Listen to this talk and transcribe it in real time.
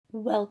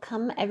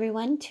Welcome,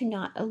 everyone, to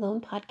Not Alone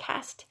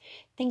podcast.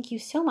 Thank you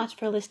so much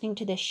for listening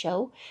to this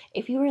show.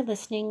 If you are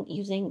listening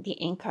using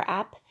the Anchor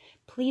app,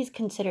 please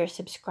consider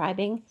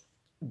subscribing.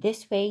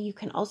 This way, you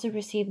can also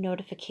receive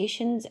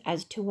notifications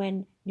as to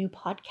when new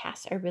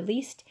podcasts are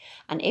released.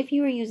 And if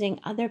you are using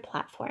other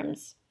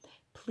platforms,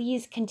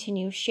 please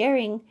continue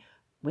sharing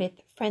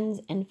with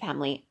friends and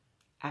family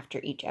after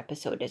each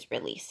episode is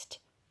released.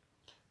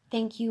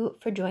 Thank you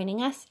for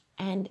joining us,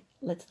 and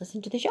let's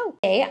listen to the show.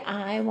 Today,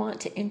 I want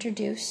to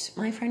introduce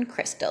my friend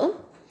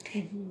Crystal,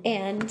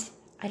 and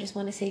I just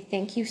want to say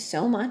thank you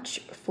so much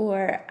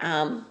for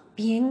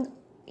being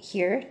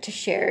here to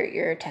share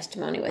your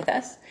testimony with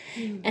us,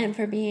 and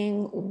for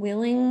being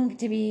willing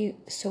to be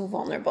so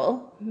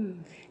vulnerable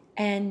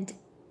and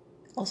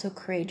also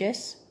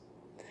courageous.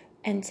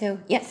 And so,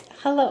 yes,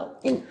 hello.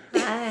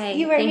 Hi.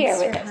 You are here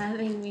with us. Thanks for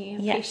having me.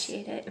 I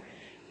appreciate it.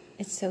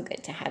 It's so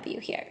good to have you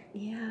here.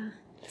 Yeah.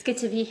 It's good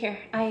to be here.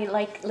 I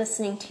like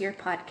listening to your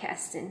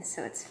podcast, and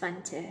so it's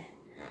fun to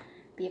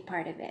be a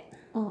part of it.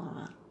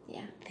 Aw,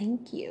 Yeah.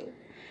 thank you.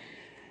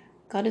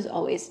 God is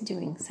always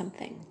doing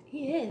something.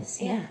 He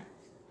is. Yeah.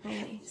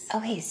 Always.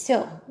 Okay,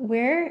 so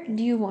where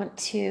do you want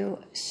to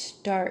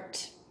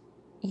start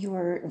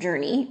your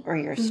journey or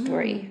your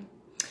story?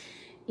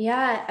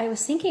 Yeah, I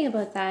was thinking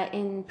about that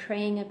in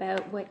praying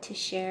about what to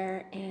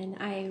share, and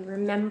I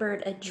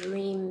remembered a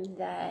dream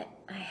that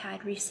I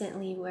had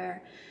recently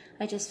where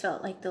I just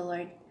felt like the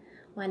Lord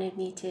wanted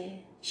me to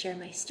share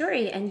my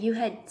story. And you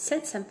had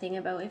said something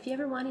about if you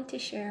ever wanted to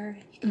share,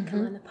 you could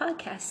come on the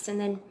podcast.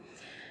 And then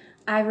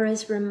I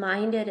was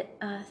reminded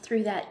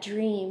through that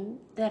dream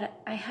that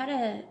I had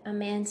a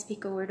man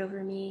speak a word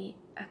over me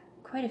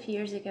quite a few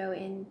years ago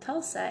in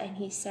Tulsa, and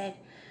he said,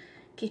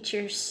 get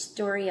your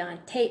story on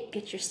tape,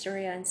 get your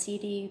story on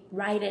CD,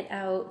 write it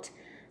out,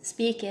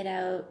 speak it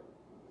out.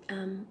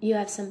 You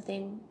have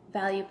something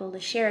valuable to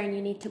share, and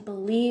you need to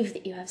believe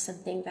that you have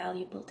something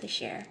valuable to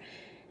share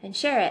and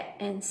share it.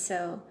 And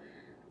so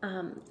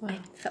I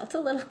felt a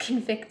little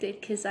convicted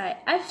because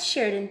I've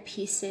shared in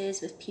pieces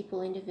with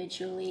people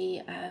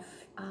individually.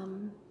 I've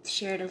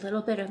shared a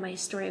little bit of my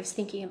story. I was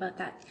thinking about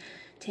that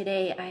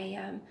today.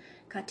 I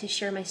got to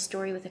share my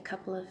story with a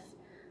couple of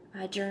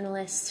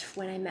journalists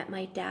when I met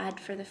my dad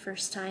for the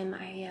first time.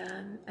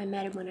 I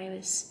met him when I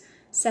was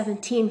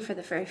 17 for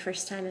the very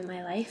first time in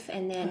my life,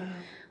 and then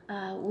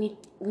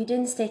we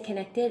didn't stay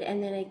connected.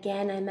 And then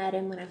again, I met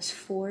him when I was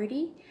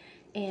 40,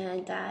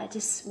 and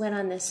just went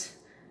on this.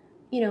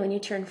 You know, when you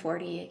turn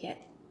 40, you get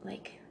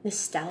like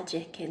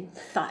nostalgic and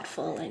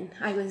thoughtful. And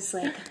I was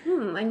like,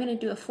 I'm going to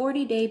do a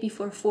 40-day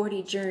before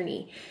 40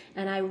 journey.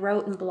 And I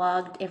wrote and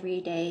blogged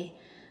every day.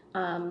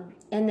 And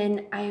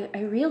then I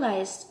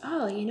realized,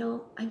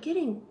 I'm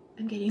getting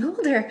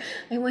older.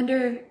 I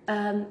wonder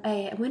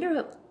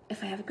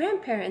if I have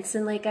grandparents.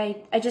 And like,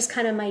 I just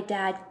kind of, my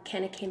dad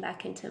kind of came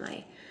back into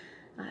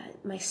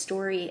my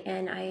story,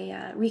 and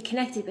I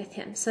reconnected with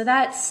him. So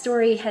that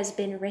story has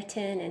been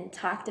written and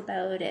talked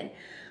about, and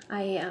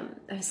I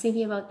was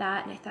thinking about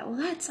that, and I thought, well,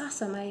 that's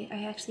awesome. I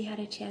actually had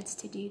a chance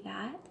to do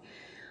that.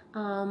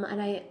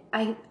 And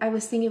I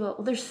was thinking about,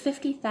 well, there's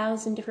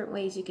 50,000 different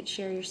ways you could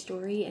share your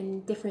story,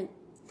 and different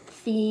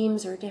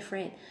themes or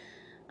different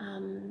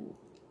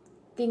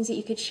things that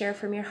you could share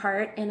from your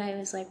heart. And I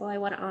was like, well, I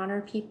want to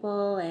honor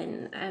people,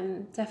 and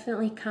I'm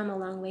definitely come a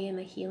long way in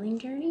my healing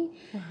journey.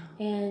 Wow.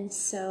 And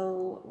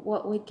so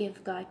what would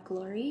give God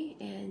glory?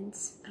 And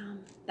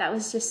that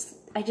was just,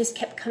 I just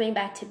kept coming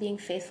back to being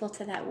faithful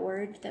to that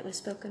word that was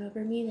spoken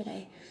over me, that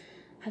I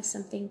have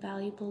something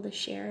valuable to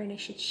share and I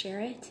should share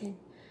it. And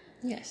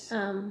yes.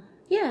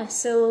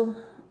 So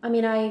I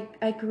mean,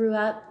 I grew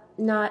up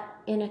not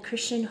in a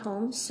Christian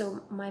home,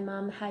 so my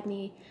mom had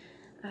me,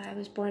 I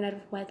was born out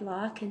of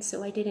wedlock, and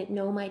so I didn't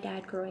know my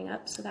dad growing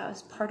up, so that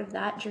was part of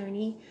that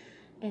journey.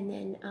 And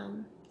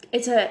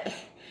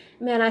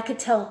then I could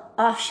tell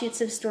offshoots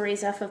of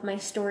stories off of my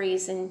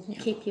stories and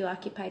keep you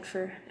occupied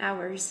for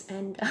hours.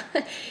 And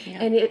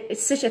and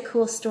it's such a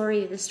cool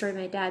story, the story of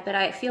my dad, but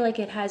I feel like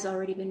it has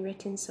already been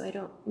written, so I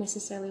don't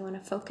necessarily want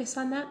to focus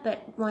on that,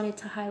 but wanted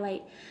to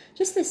highlight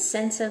just this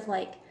sense of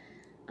like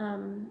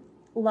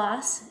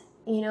loss,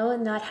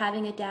 not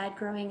having a dad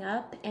growing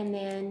up, and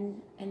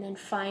then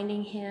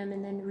finding him,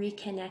 and then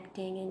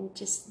reconnecting and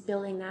just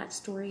building that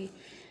story.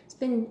 It's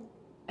been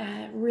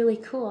really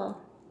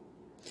cool.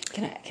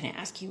 Can I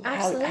ask you,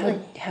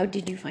 how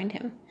did you find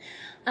him?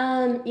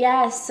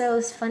 So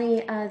it's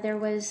funny. There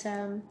was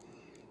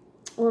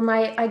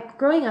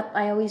growing up,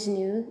 I always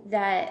knew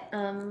that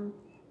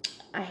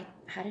I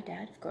had a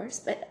dad, of course,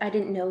 but I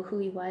didn't know who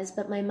he was.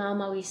 But my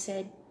mom always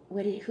said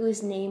who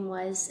his name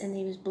was, and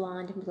he was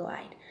blonde and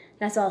blue-eyed.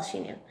 That's all she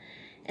knew.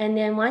 And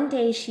then one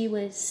day she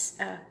was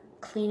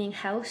cleaning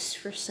house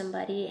for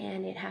somebody,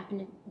 and it happened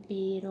to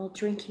be an old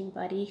drinking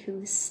buddy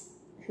who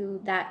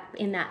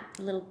in that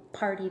little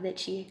party that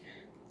she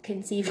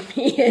conceived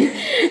me in.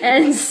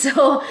 And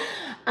so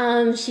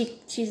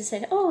she just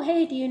said, oh,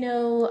 hey, do you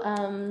know,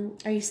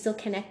 are you still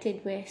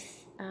connected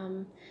with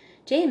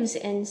James?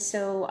 And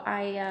so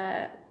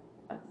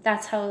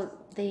that's how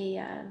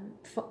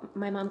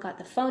my mom got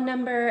the phone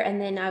number, and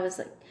then I was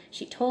like,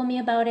 she told me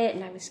about it,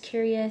 and I was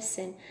curious,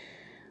 and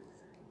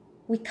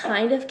we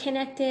kind of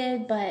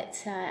connected.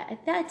 But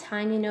at that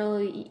time,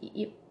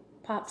 you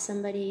pop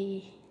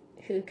somebody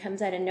who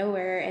comes out of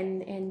nowhere,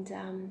 and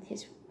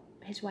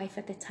his wife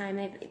at the time,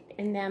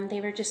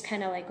 they were just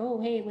kind of like,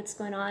 oh, hey, what's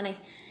going on?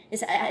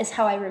 Is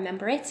how I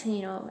remember it.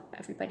 And,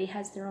 everybody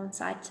has their own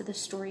side to the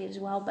story as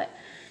well, but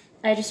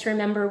I just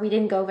remember we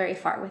didn't go very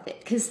far with it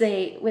because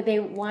they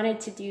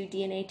wanted to do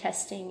DNA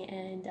testing,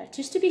 and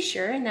just to be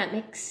sure, and that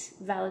makes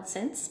valid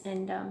sense.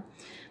 And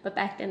but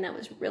back then that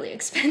was really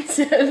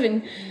expensive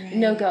and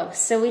no go,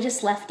 so we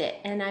just left it.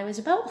 And I was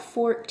about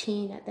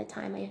 14 at the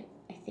time, I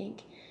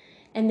think.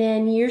 And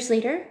then years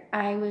later,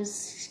 I was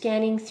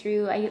scanning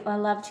through. I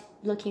loved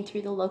looking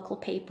through the local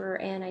paper,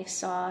 and I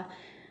saw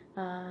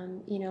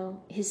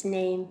his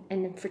name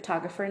and the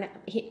photographer,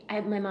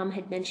 and my mom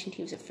had mentioned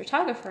he was a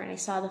photographer, and I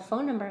saw the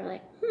phone number. I'm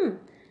like, I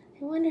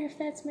wonder if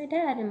that's my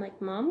dad. I'm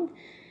like, Mom,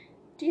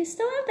 do you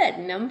still have that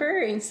number?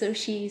 And so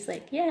she's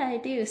like, yeah, I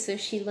do. So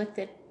she looked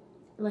it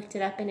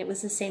up, and it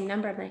was the same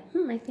number. I'm like,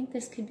 I think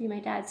this could be my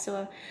dad.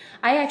 So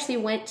I actually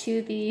went to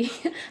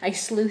I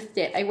sleuthed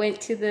it. I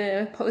went to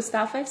the post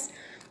office.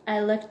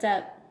 I looked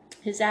up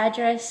his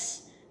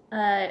address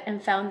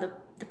and found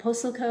the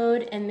postal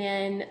code, and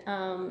then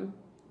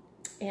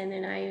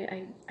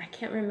I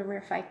can't remember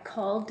if I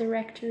called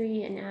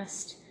directory and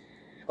asked.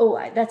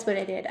 That's what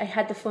I did. I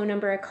had the phone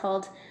number. I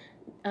called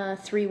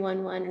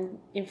 311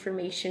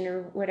 information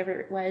or whatever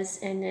it was,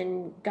 and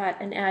then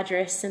got an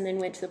address, and then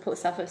went to the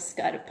post office,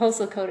 got a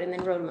postal code, and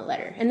then wrote him a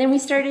letter. And then we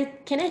started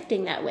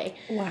connecting that way.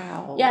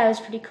 Wow. Yeah, it was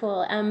pretty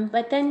cool.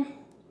 But then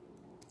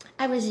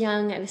I was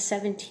young. I was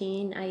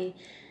 17. I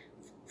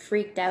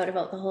freaked out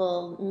about the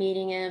whole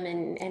meeting him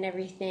and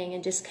everything,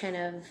 and just kind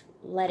of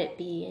let it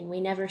be. And we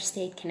never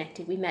stayed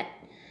connected. We met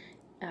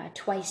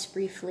twice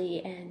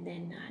briefly, and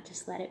then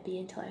just let it be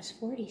until I was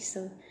 40.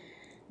 So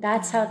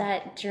that's how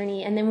that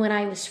journey. And then when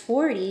I was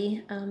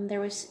 40, there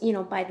was,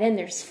 by then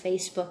there's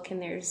Facebook,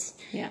 and there's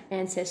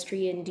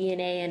Ancestry and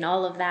DNA and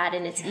all of that,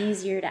 and it's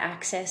easier to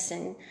access.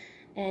 And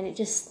it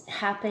just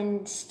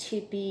happened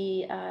to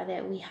be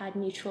that we had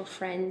mutual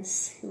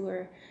friends who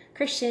were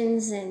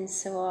Christians, and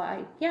so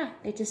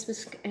it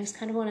was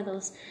kind of one of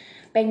those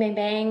bang, bang,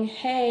 bang,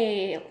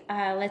 hey,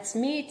 let's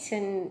meet,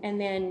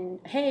 and then,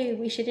 hey,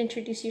 we should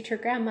introduce you to your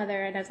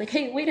grandmother. And I was like,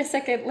 hey, wait a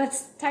second,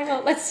 let's time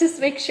out, let's just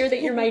make sure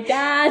that you're my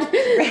dad.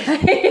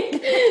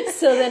 Right?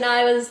 So then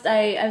I was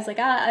like,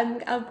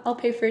 I'll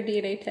pay for a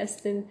DNA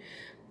test, and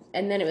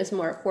then it was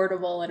more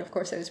affordable, and of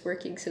course I was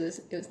working, so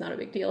it was not a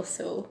big deal.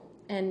 So,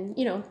 and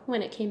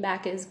when it came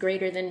back as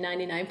greater than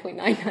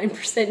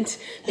 99.99%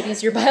 that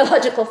he's your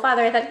biological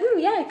father, I thought,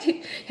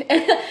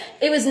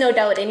 it was no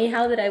doubt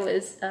anyhow that I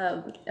was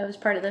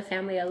part of the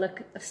family. I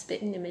look a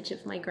spitting image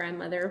of my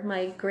grandmother.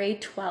 My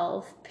grade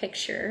 12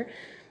 picture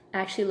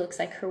actually looks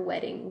like her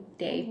wedding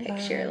day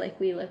picture. Like,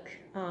 we look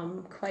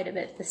quite a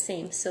bit the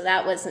same. So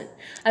that wasn't,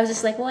 I was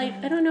just like, well,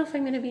 I don't know if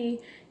I'm going to be,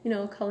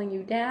 calling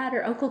you dad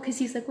or uncle, because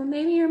he's like, well,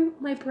 maybe you're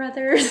my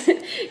brother.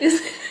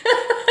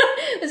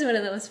 It was one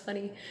of those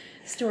funny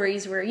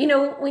stories where,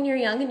 when you're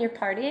young and you're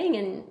partying,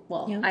 and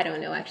I don't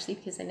know actually,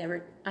 because I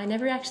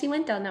never actually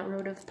went down that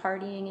road of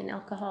partying and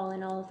alcohol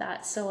and all of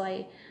that. So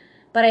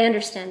but I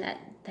understand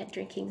that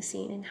drinking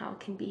scene and how it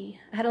can be.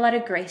 I had a lot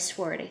of grace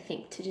for it, I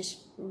think, to just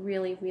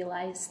really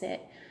realize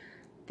that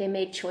they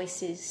made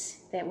choices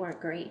that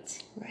weren't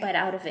great, but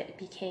out of it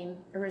became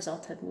a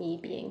result of me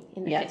being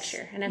in the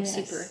picture. And I'm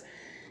super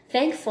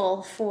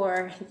thankful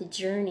for the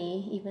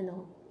journey, even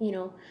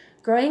though,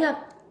 growing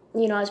up, I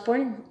was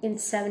born in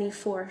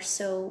 74.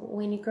 So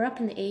when you grow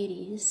up in the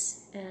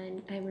 80s,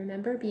 and I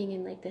remember being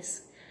in like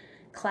this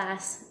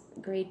class,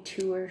 grade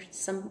 2 or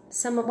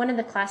one of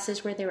the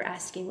classes where they were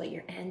asking what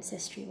your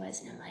ancestry was,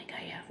 and I'm like,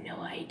 I have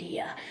no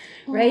idea,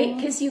 right?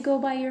 Because you go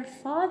by your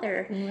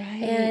father,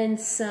 right? And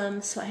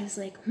so I was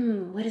like,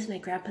 what does my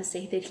grandpa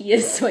say that he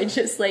is? So I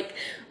just like,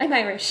 I'm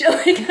Irish.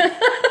 Like,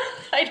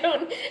 I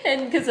don't,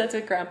 and because that's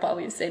what grandpa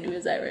always said, he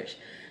was Irish.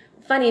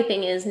 Funny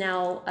thing is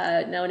now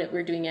that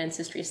we're doing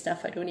ancestry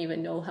stuff, I don't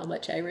even know how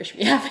much Irish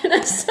we have in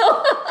us.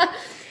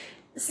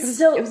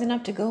 So it was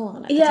enough to go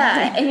on.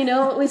 And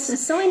it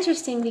was so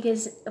interesting,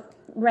 because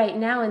right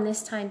now in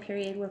this time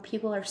period where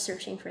people are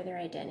searching for their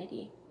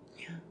identity,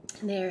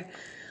 they're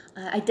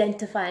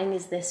identifying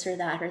as this or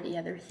that or the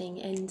other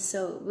thing. And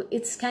so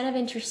it's kind of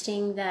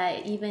interesting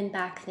that even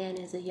back then,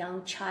 as a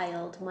young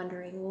child,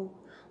 wondering, well,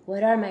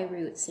 what are my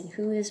roots, and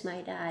who is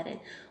my dad, and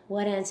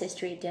what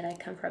ancestry did I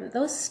come from?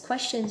 Those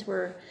questions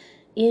were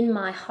in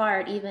my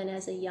heart even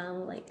as a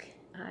young,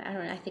 I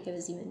don't know, I think I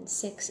was even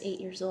 6, 8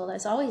 years old. I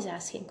was always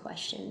asking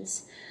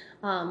questions.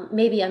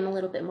 Maybe I'm a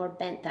little bit more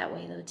bent that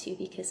way though too,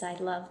 because I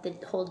love the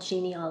whole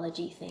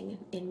genealogy thing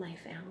in my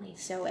family.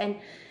 So, and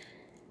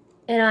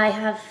I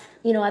have,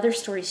 other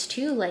stories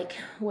too, like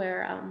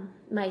where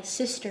my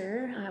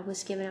sister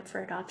was given up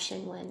for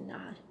adoption when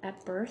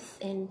at birth,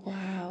 and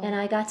and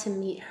I got to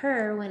meet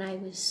her when I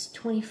was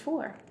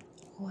 24.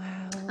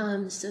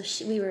 Wow. So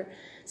we were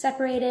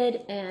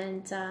separated,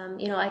 and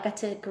I got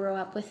to grow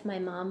up with my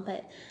mom,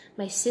 but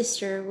my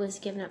sister was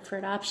given up for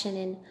adoption.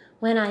 And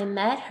when I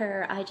met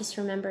her, I just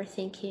remember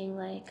thinking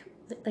like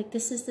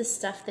this is the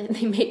stuff that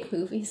they make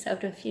movies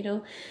out of,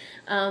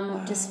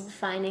 Wow. just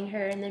finding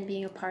her and then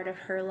being a part of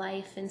her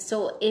life. And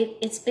so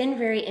it's been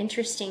very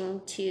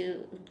interesting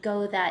to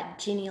go that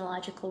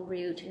genealogical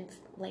route and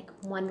like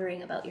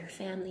wondering about your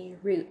family, your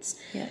roots,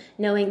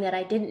 knowing that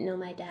I didn't know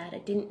my dad, I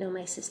didn't know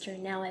my sister,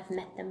 and now I've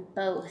met them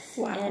both.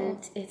 Wow.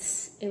 And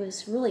it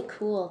was really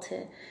cool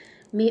to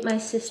meet my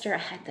sister. I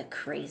had the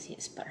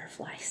craziest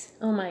butterflies.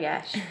 Oh my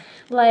gosh.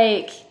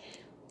 Like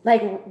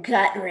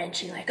gut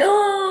wrenching, like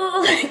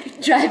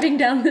driving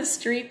down the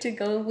street to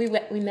go. We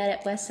met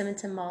at West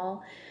Edmonton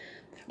Mall.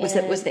 Was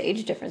the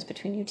age difference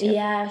between you two?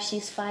 Yeah,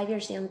 she's 5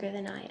 years younger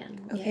than I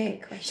am. Okay.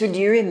 Yeah, good So do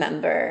you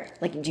remember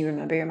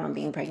your mom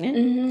being pregnant?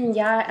 Mm-hmm,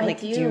 yeah, I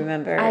do. Do you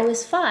remember? I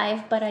was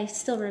 5, but I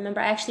still remember.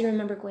 I actually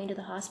remember going to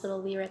the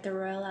hospital. We were at the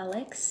Royal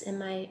Alex, and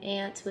my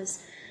aunt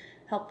was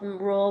helping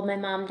roll my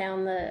mom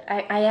down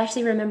I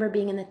actually remember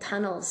being in the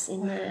tunnels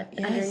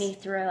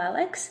underneath the Royal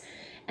Alex.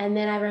 And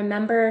then I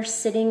remember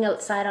sitting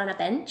outside on a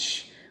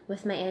bench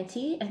with my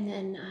auntie, and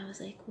then I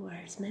was like,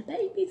 where's my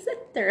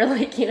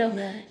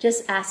babysitter?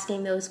 Just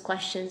asking those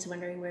questions,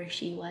 wondering where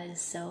she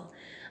was. So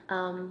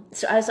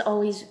I was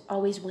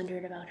always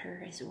wondered about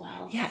her as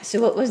well. Yeah.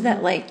 So what was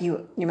that like?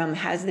 Your mom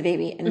has the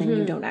baby, and then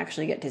you don't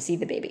actually get to see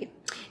the baby.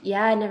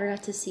 Yeah, I never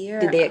got to see her.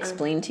 Did they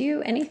explain to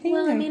you anything?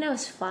 Well, I mean, I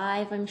was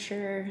 5. I'm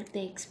sure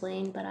they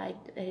explained, but I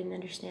didn't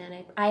understand.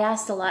 I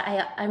asked a lot.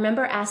 I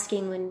remember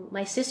asking when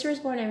my sister was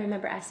born. I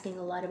remember asking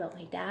a lot about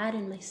my dad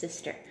and my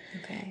sister.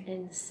 Okay.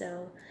 And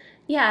so,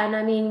 yeah, and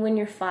I mean, when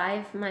you're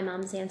 5, my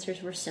mom's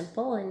answers were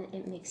simple, and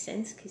it makes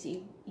sense because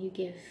you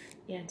give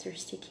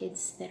answers to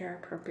kids that are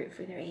appropriate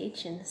for their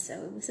age, and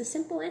so it was a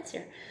simple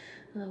answer.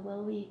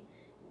 Well, we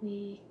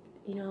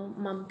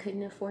mom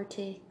couldn't afford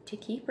to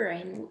keep her,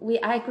 and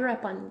I grew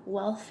up on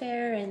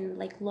welfare and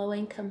like low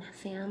income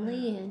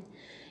family, and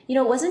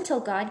it wasn't until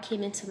God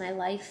came into my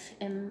life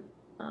and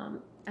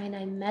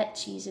I met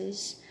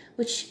Jesus,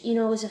 which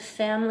was a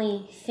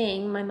family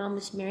thing. My mom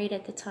was married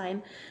at the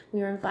time. We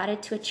were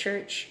invited to a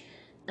church,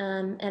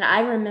 and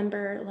I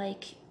remember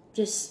like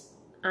just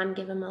I'm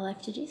giving my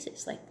life to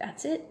Jesus. Like,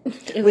 that's it.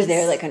 Was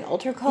there like an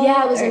altar call?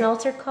 Yeah, it was an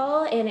altar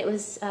call, and it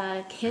was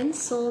Ken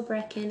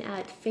Solbrecken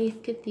at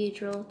Faith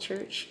Cathedral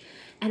Church.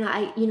 And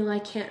I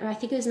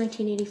think it was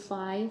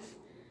 1985,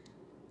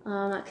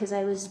 because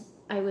I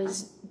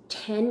was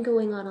 10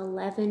 going on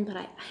 11, but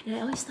I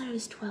always thought I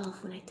was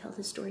 12 when I tell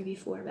this story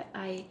before. But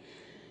I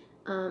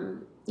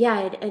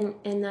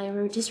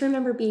just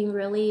remember being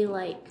really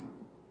like,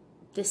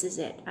 this is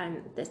it.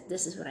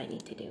 This is what I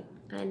need to do.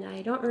 And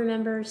I don't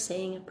remember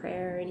saying a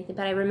prayer or anything,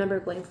 but I remember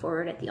going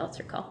forward at the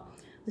altar call.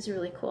 It was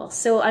really cool.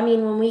 So, I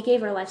mean, when we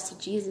gave our lives to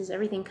Jesus,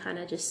 everything kind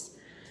of just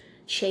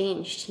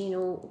changed,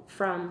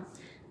 from,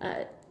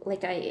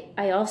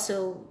 I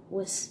also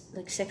was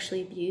like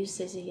sexually abused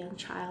as a young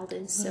child.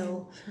 And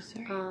so,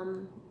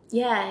 and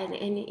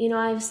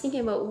I was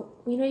thinking about,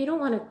 you don't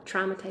want to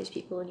traumatize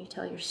people when you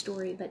tell your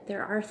story, but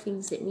there are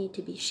things that need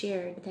to be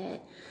shared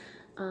that,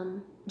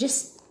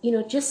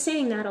 just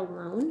saying that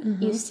alone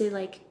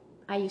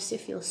I used to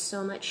feel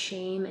so much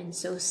shame and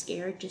so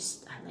scared.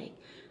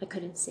 I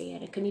couldn't say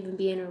it. I couldn't even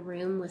be in a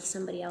room with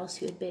somebody else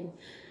who had been,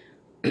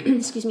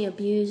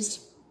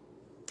 abused,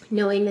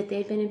 knowing that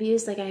they'd been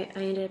abused. Like I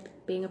ended up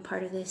being a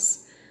part of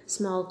this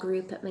small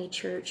group at my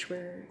church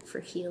for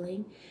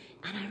healing.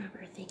 And I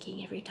remember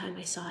thinking every time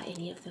I saw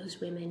any of those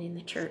women in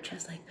the church, I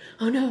was like,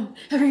 oh no,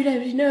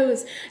 everybody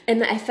knows.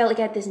 And I felt like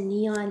I had this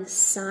neon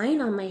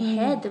sign on my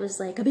head that was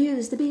like,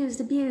 abused,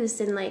 abused, abused.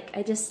 And like,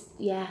 I just,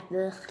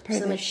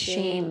 so much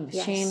shame.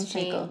 Shame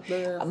cycle.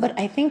 Ugh. But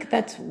I think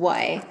that's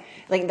why,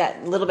 like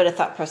that little bit of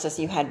thought process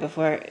you had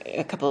before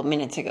a couple of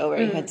minutes ago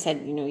where you had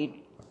said, you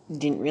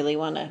didn't really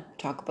want to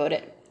talk about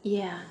it.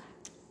 Yeah.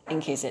 In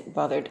case it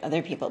bothered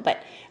other people.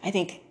 But I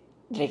think...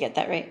 Did I get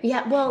that right?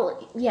 Yeah,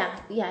 well, yeah.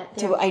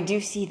 So I do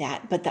see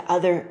that, but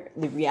the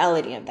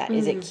reality of that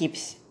is it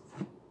keeps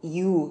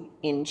you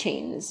in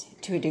chains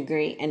to a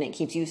degree, and it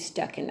keeps you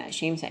stuck in that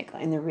shame cycle.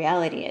 And the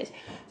reality is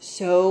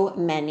so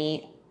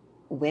many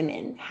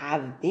women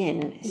have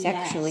been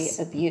sexually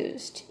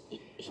abused.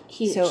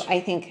 Huge. So I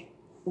think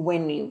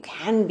when you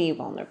can be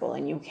vulnerable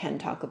and you can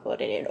talk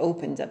about it, it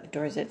opens up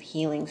doors of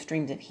healing,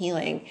 streams of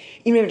healing.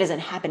 Even if it doesn't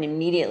happen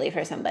immediately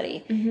for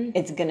somebody,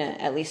 it's going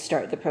to at least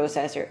start the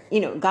process. Or,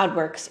 God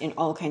works in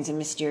all kinds of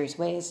mysterious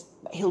ways.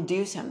 But he'll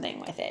do something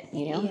with it,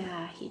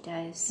 Yeah, he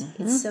does.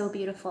 It's so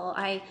beautiful.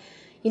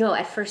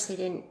 At first I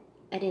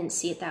didn't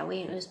see it that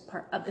way. And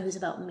it was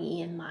about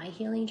me and my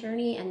healing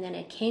journey. And then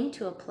it came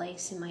to a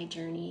place in my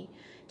journey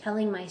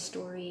telling my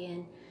story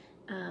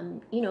and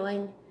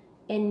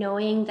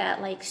knowing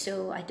that,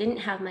 so I didn't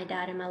have my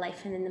dad in my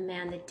life, and then the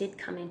man that did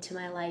come into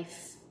my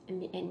life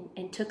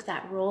and took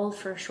that role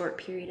for a short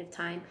period of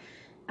time,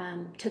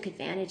 took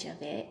advantage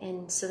of it.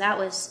 And so that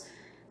was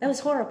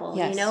horrible,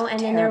 yes, and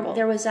terrible. then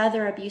there was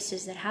other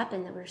abuses that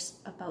happened that were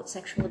about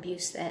sexual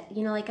abuse that,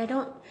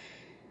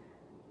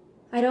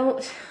 I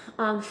don't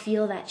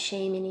feel that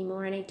shame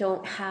anymore, and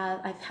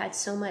I've had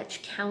so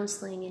much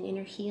counseling and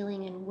inner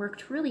healing and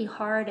worked really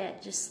hard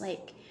at just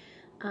like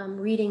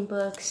reading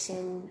books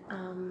and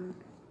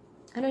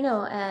I don't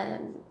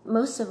know,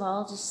 most of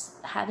all,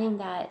 just having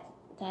that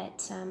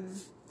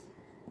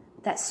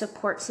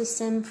support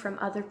system from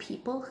other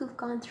people who've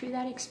gone through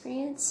that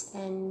experience,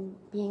 and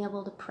being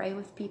able to pray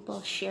with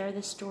people, share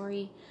the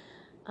story.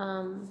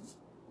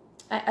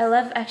 I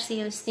love,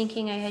 actually, I was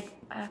thinking I had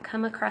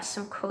come across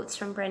some quotes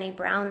from Brené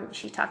Brown.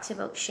 She talks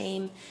about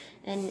shame,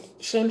 and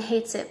shame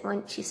hates it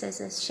when, she says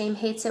this, shame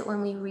hates it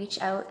when we reach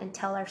out and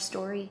tell our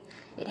story.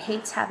 It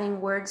hates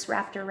having words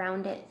wrapped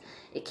around it.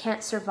 It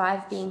can't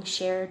survive being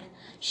shared.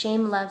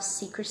 Shame loves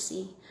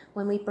secrecy.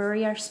 When we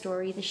bury our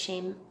story, the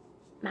shame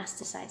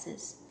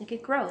masticizes. Like,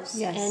 it grows.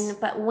 Yes.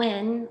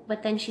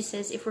 But then she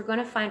says, if we're going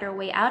to find our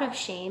way out of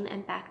shame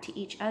and back to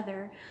each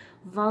other,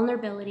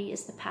 vulnerability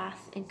is the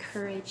path and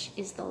courage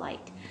is the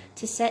light.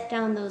 To set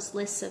down those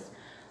lists of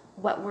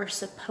what we're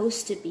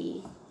supposed to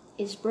be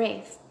is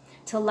brave.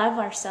 To love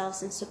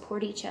ourselves and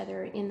support each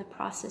other in the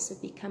process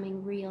of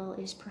becoming real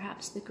is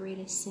perhaps the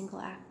greatest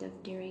single act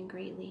of daring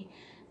greatly.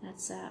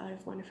 That's out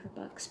of one of her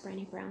books,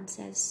 Brené Brown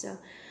says. So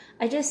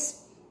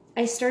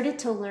I started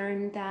to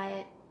learn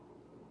that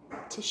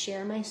to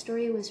share my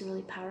story was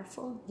really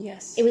powerful.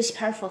 Yes. It was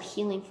powerful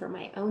healing for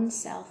my own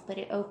self, but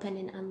it opened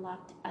and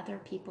unlocked other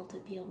people to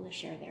be able to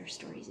share their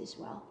stories as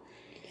well.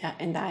 Yeah,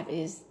 and that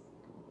is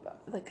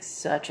like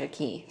such a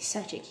key.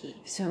 Such a key.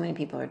 So many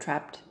people are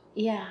trapped.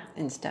 Yeah.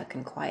 And stuck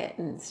in quiet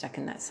and stuck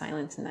in that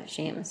silence and that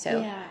shame.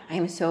 So yeah. I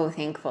am so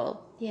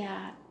thankful.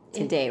 Yeah.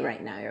 Today,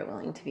 right now, you're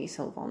willing to be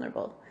so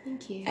vulnerable.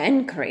 Thank you.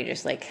 And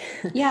courageous, like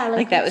yeah,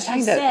 like that was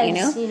talking about,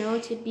 you know,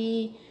 to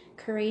be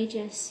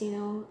courageous, you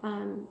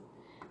know.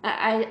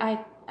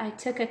 I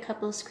took a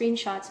couple of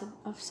screenshots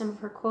of some of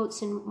her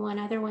quotes, and one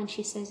other one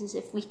she says is,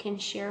 if we can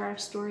share our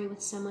story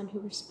with someone who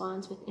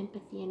responds with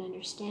empathy and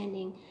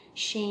understanding,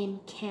 shame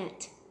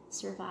can't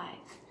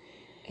survive.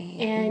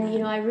 And, you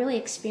know, I really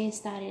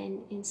experienced that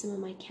in some of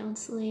my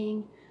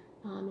counseling,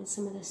 in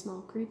some of the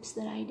small groups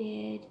that I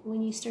did.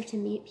 When you start to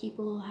meet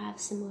people who have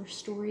similar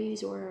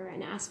stories or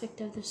an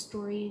aspect of the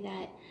story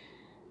that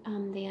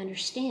they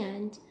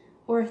understand,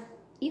 or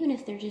even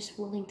if they're just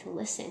willing to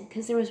listen.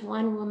 Because there was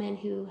one woman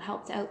who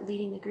helped out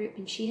leading the group,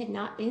 and she had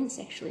not been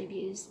sexually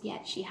abused,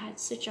 yet she had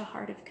such a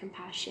heart of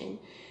compassion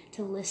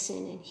to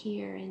listen and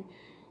hear and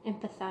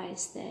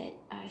empathize that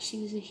she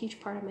was a huge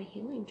part of my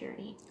healing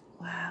journey.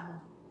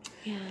 Wow.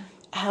 Yeah.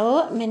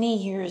 How many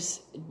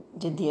years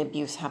did the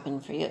abuse happen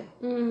for you?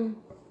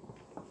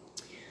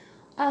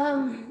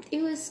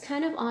 It was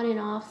kind of on and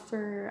off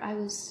for, I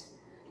was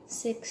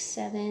 6,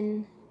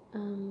 7.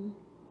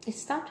 It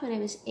stopped when I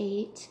was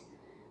 8.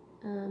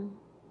 An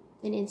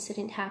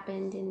incident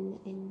happened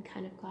and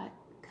kind of got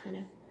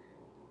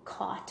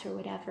caught or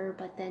whatever,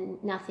 but then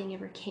nothing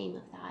ever came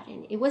of that.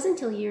 And it wasn't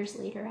until years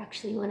later,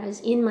 actually, when I was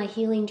in my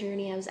healing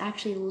journey, I was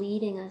actually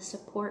leading a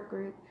support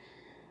group.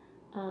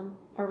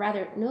 Or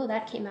rather, no,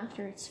 that came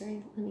after.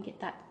 Sorry, let me get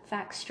that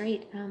fact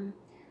straight.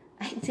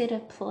 I did a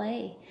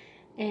play,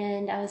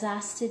 and I was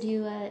asked to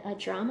do a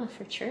drama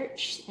for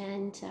church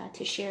and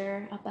to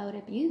share about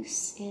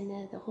abuse.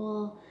 And the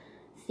whole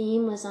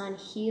theme was on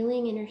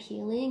healing, inner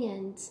healing.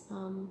 And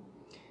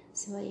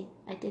so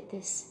I did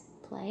this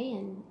play,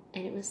 and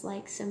it was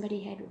like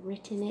somebody had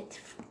written it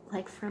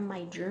like from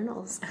my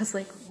journals. I was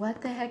like,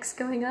 what the heck's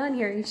going on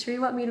here? Are you sure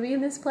you want me to be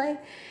in this play?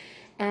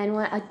 And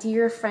a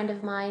dear friend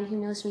of mine who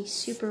knows me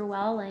super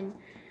well and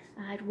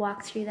had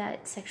walked through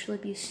that sexual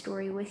abuse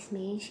story with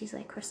me, she's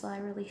like, Crystal, I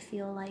really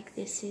feel like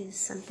this is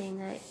something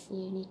that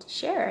you need to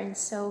share. And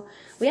so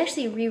we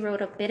actually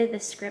rewrote a bit of the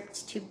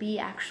script to be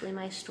actually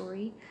my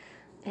story.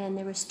 And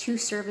there was 2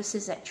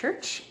 services at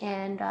church.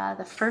 And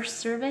the first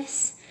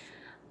service,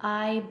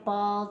 I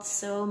bawled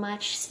so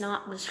much,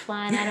 snot was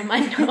flying out of my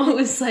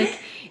nose.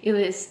 Like it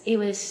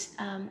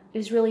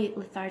was really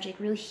lethargic,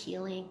 really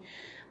healing.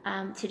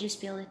 To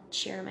just be able to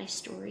share my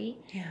story.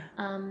 Yeah.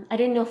 I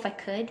didn't know if I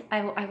could.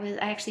 I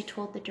actually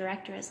told the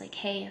director, I was like,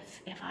 hey,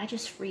 if I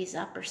just freeze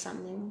up or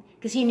something,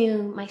 because he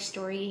knew my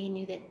story, he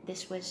knew that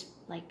this was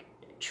like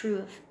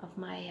true of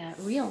my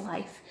real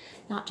life,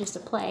 not just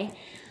a play.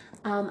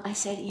 I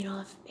said, you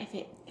know,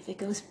 if it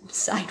goes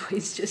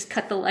sideways, just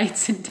cut the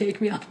lights and take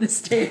me off the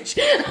stage.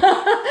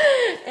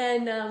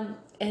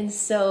 and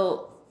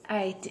so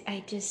I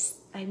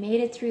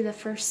made it through the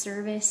first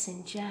service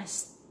and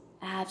just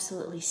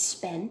absolutely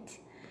spent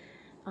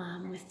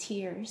with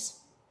tears.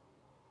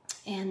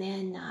 And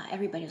then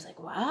everybody was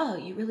like, wow,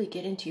 you really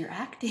get into your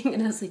acting.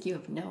 And I was like, you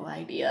have no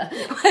idea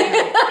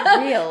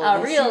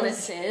how real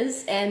this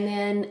is. And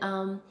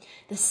then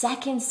the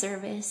second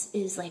service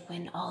is like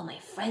when all my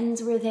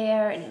friends were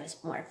there and it was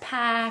more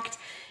packed.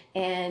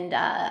 And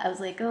I was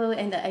like, oh,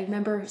 and I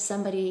remember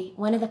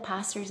one of the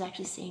pastors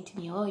actually saying to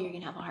me, oh, you're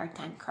going to have a hard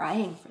time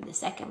crying for the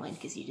second one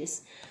because you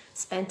just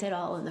spent it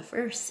all in the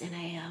first.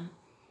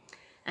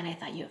 And I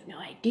thought, you have no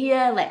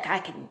idea. Like I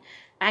can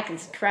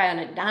cry on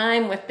a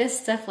dime with this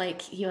stuff.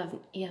 Like you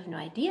have no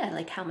idea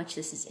like how much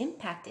this has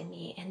impacted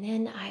me. And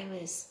then I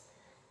was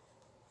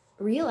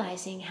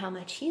realizing how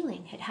much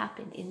healing had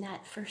happened in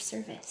that first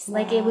service.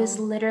 Wow. Like it was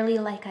literally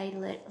like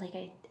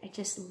I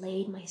just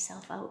laid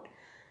myself out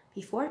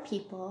before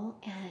people,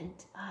 and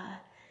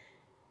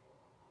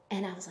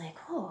I was like,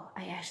 oh,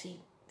 I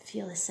actually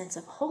feel a sense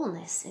of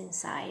wholeness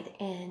inside.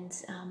 And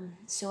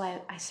so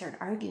I started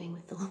arguing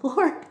with the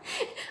Lord.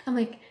 I'm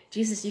like,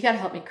 Jesus, you gotta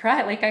help me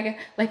cry.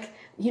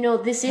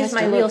 This is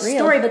my real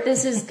story, but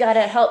this has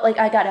gotta help.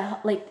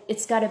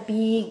 It's gotta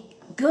be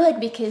good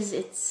because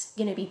it's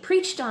gonna be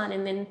preached on,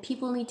 and then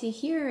people need to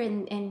hear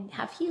and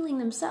have healing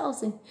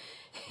themselves. And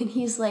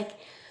he's like,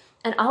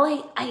 and all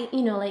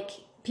I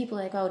people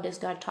are like, oh, does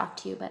God talk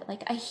to you? But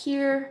like I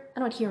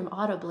don't hear him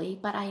audibly,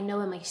 but I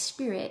know in my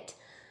spirit.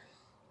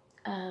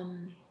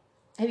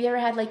 Have you ever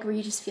had where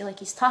you just feel like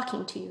he's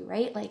talking to you,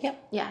 right?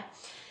 Yep. Yeah.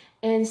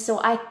 And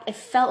so I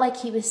felt like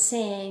he was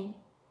saying,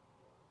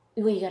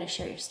 well, you got to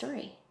share your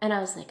story. And I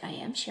was like, I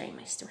am sharing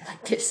my story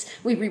like this.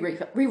 We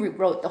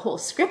rewrote the whole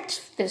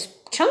script. This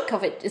chunk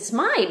of it is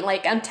mine.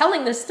 Like, I'm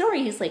telling this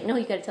story. He's like, no,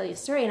 you got to tell your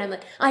story. And I'm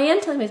like, I am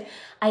telling this.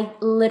 I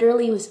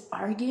literally was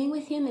arguing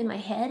with him in my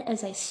head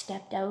as I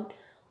stepped out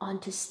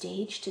onto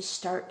stage to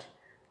start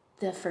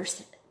the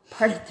first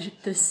part of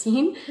the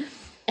scene.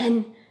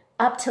 And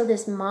up till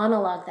this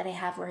monologue that I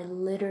have where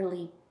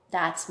literally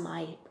that's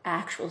my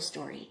actual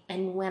story.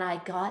 And when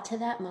I got to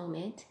that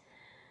moment,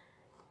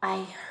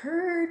 I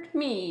heard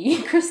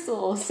me,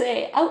 Crystal,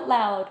 say out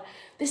loud,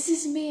 this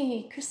is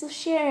me, Crystal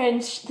Sharon,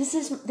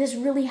 this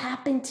really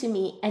happened to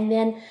me. And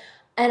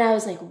I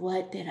was like,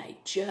 what did I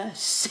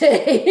just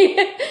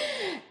say?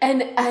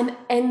 and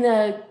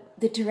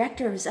the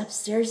director was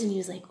upstairs and he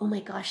was like, oh my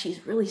gosh,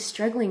 she's really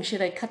struggling.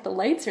 Should I cut the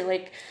lights or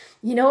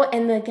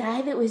and the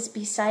guy that was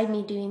beside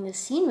me doing the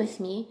scene with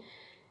me,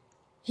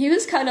 he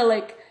was kind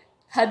of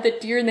had the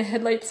deer in the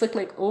headlights look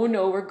like, oh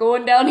no, we're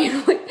going down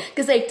here.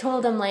 Because I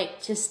told him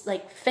just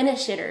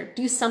finish it or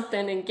do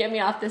something and get me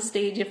off the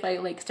stage if I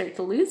start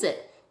to lose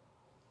it.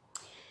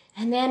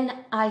 And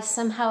then I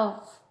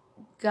somehow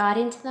got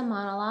into the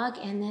monologue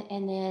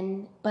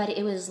but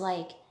it was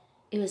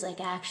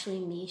actually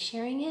me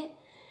sharing it.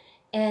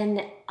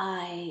 And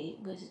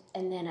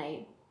then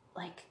I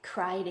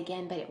cried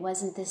again, but it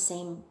wasn't the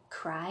same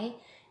cry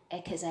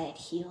because I had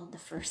healed the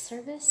first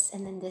service.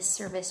 And then this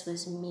service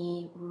was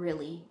me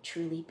really,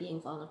 truly being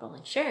vulnerable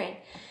and sharing.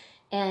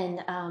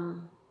 And,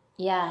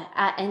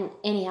 and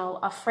anyhow,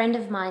 a friend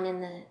of mine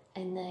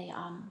in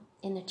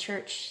the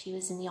church, she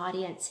was in the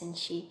audience and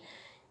she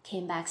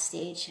came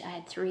backstage. I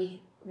had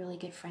 3 really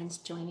good friends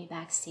join me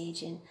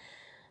backstage, and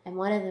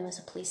one of them was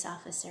a police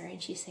officer,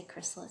 and she said,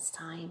 Crystal, it's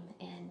time.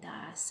 And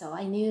so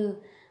I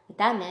knew what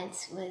that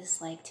meant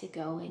was to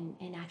go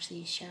and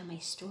actually share my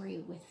story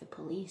with the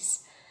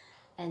police.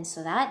 And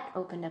so that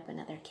opened up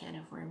another can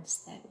of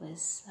worms that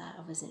was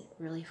I wasn't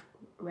really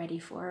ready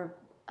for,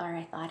 or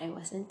I thought I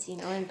wasn't,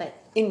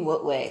 but in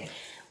what way?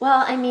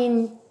 Well, I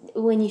mean,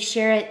 when you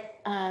share it,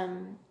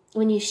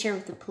 when you share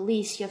with the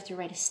police, you have to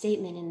write a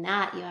statement. In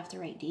that, you have to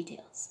write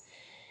details.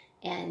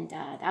 And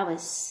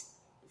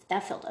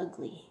that felt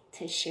ugly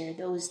to share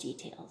those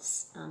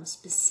details,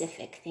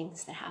 specific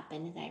things that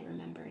happened that I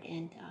remembered.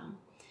 And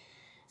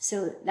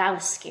so that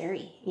was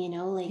scary,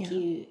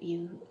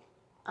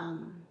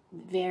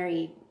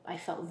 I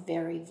felt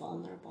very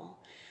vulnerable.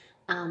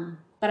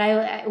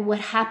 But what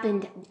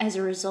happened as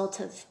a result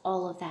of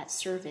all of that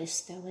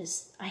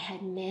service, I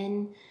had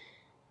men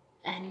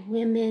and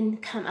women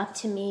come up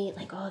to me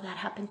oh, that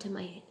happened to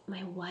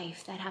my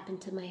wife, that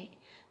happened to my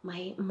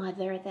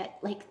mother,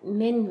 that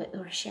men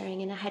were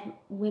sharing, and I had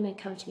women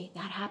come to me,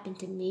 that happened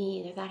to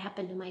me, or that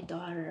happened to my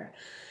daughter.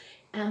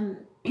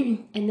 And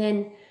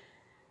then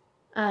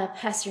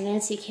Pastor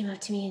Nancy came up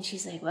to me and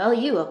she's like, well,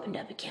 you opened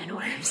up a can of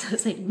worms. I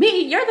was like,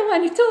 me? You're the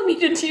one who told me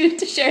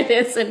to share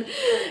this.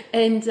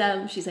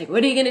 And she's like,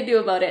 what are you going to do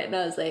about it? And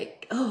I was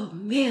like, oh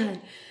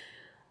man,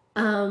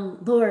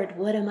 Lord,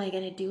 what am I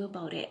going to do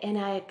about it? And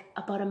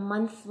about a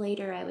month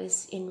later, I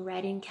was in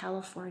Redding,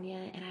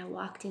 California, and I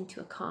walked into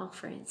a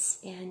conference,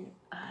 and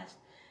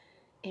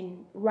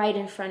right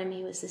in front of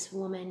me was this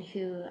woman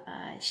who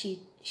she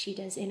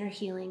does inner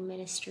healing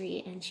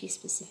ministry, and she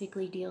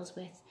specifically deals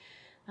with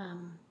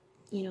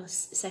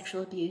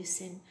sexual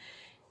abuse,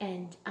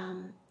 and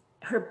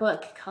her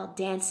book called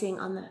Dancing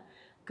on the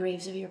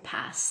Graves of Your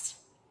Past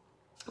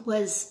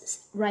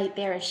was right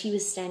there, and she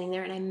was standing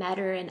there, and I met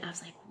her, and I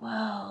was like,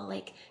 whoa,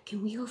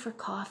 can we go for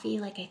coffee?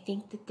 I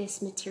think that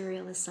this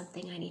material is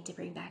something I need to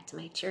bring back to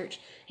my church.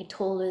 I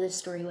told her the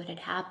story, what had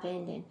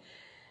happened,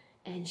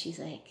 and she's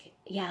like,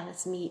 yeah,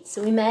 let's meet.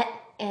 So we met,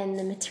 and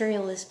the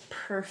material was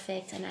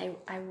perfect, and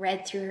I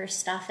read through her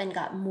stuff and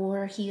got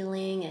more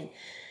healing, and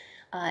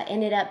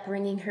ended up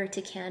bringing her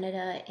to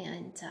Canada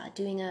and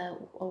doing a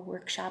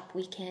workshop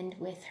weekend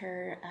with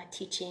her,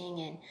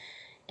 teaching,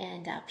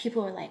 and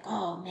people were like,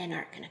 oh, men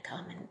aren't going to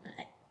come,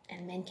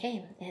 and men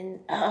came, and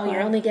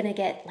you're only going to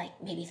get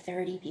maybe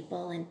 30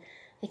 people, and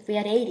we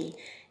had 80,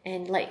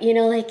 and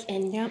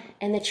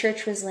and the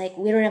church was like,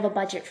 we don't have a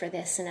budget for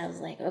this, and I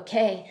was like,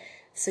 okay,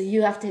 so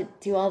you have to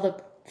do all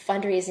the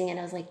fundraising, and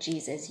I was like,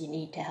 Jesus, you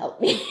need to help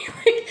me.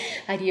 Like,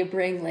 how do you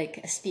bring like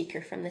a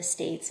speaker from the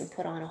States and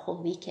put on a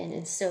whole weekend?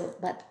 And so,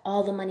 but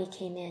all the money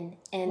came in,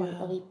 and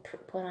we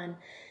put on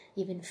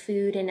even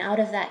food, and out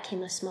of that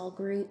came a small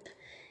group.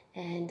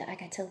 And I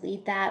got to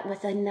lead that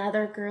with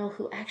another girl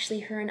who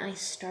actually, her and I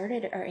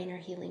started our inner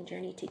healing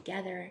journey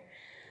together.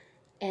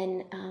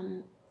 And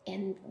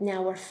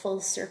now we're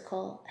full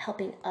circle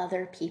helping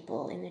other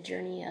people in the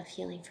journey of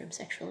healing from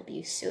sexual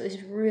abuse. So it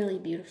was really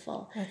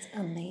beautiful. That's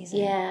amazing.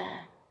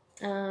 Yeah.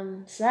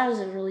 So that was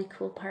a really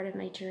cool part of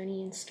my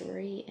journey and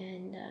story.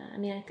 And I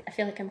mean, I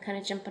feel like I'm kind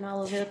of jumping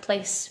all over the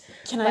place.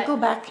 Can I go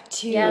back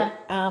to,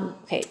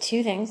 okay,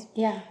 two things.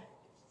 Yeah.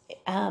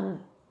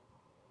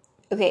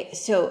 Okay,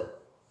 so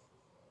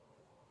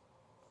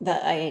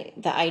the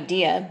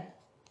idea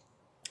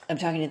of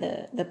talking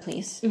to the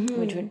police,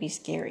 which would be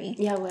scary.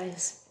 Yeah, it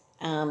was.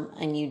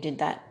 And you did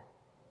that,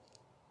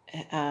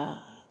 I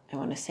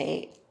want to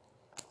say,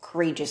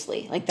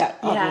 courageously. Like that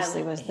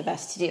obviously was the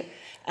best to do.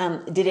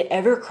 Did it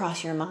ever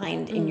cross your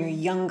mind in your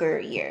younger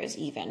years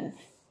even,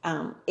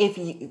 if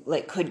you,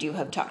 like, could you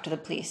have talked to the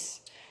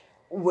police?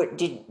 What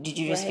did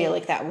you just feel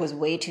like that was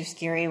way too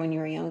scary when you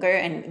were younger,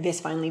 and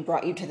this finally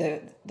brought you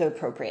to the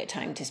appropriate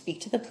time to speak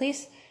to the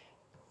police?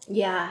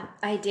 Yeah,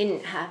 I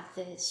didn't have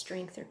the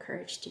strength or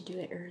courage to do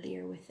it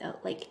earlier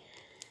without, like,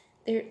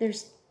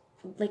 there's,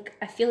 like,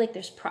 I feel like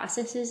there's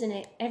processes,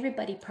 and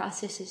everybody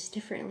processes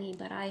differently,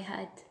 but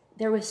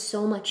there was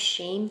so much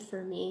shame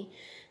for me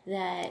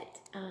that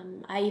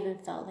I even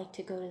felt like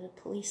to go to the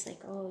police,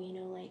 like, oh, you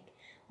know, like,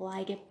 will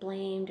I get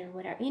blamed or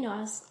whatever? You know,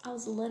 I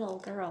was a little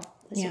girl.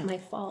 This is my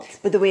fault.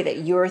 But the way that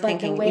you're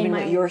thinking, even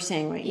what you're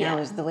saying right now,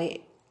 is the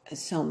way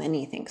so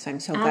many think. So I'm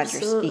so glad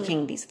you're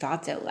speaking these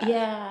thoughts out loud.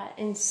 Yeah,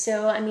 and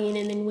so, I mean,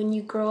 and then when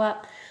you grow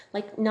up,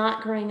 like,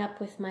 not growing up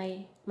with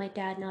my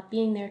dad not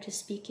being there to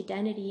speak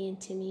identity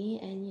into me,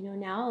 and, you know,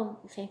 now,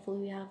 thankfully,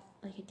 we have,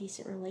 like, a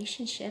decent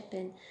relationship,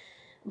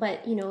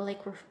 but, you know,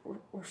 like,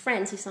 we're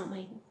friends. He's not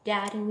my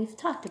dad, and we've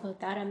talked about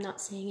that. I'm not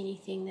saying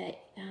anything that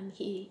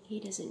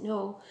he doesn't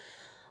know.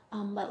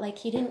 But, like,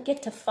 he didn't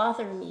get to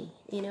father me,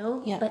 you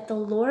know? Yeah. But the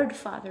Lord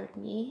fathered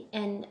me,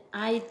 and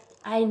I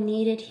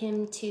needed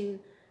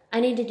I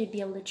needed to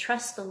be able to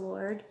trust the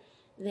Lord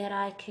that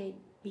I could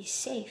be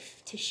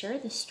safe to share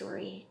the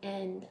story.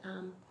 And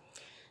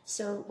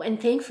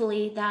and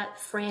thankfully that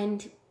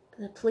friend,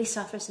 the police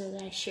officer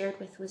that I shared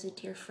with, was a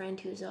dear friend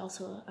who's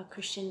also a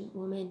Christian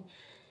woman.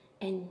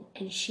 And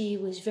she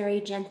was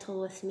very gentle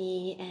with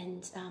me,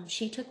 and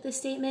she took the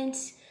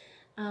statements.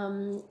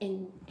 And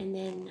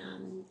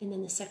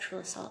then the sexual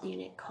assault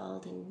unit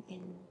called, and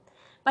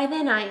by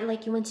then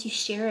once you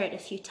share it a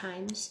few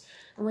times,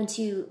 and once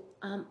you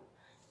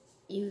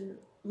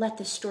let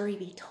the story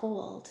be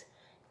told,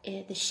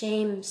 the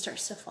shame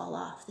starts to fall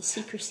off, the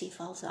secrecy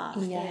falls off.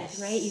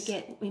 Yes. Right? You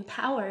get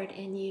empowered,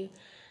 and you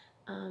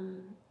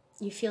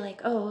feel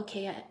like, oh,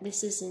 okay,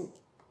 this isn't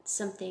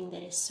something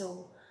that is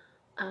so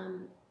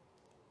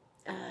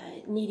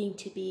needing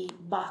to be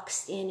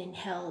boxed in and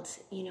held.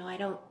 You know, I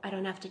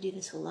don't have to do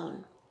this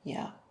alone.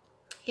 Yeah.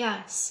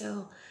 Yeah.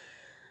 So,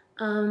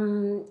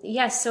 so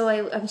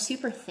I'm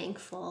super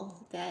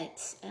thankful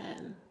that,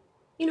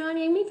 you know, and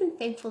I'm even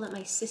thankful that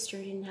my sister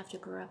didn't have to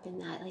grow up in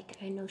that. Like,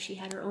 I know she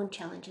had her own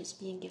challenges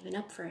being given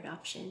up for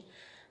adoption,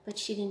 but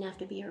she didn't have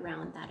to be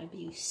around that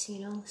abuse, you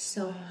know?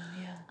 So,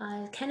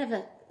 kind of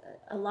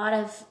a lot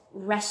of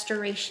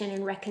restoration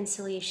and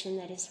reconciliation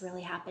that has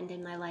really happened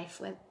in my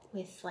life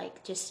with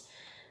like just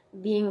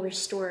being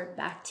restored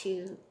back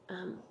to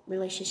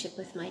relationship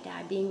with my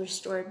dad, being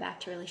restored back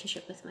to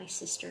relationship with my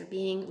sister,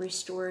 being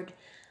restored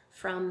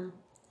from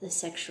the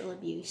sexual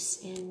abuse.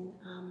 And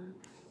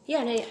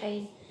and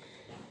I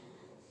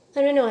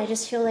don't know, I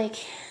just feel like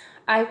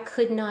I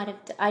could not have,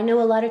 I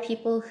know a lot of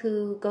people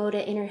who go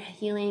to inner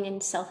healing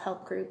and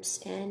self-help groups,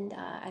 and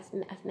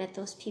I've met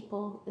those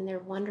people, and they're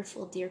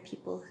wonderful, dear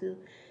people who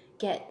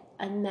get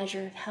a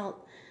measure of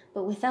help.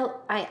 But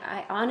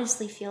I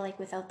honestly feel like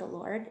without the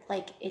Lord,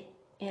 like it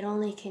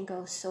only can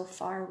go so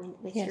far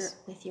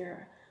with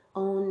your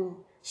own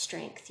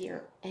strength,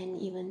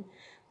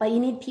 but you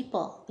need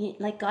people.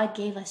 Like, God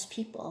gave us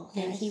people,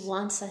 and He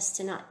wants us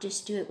to not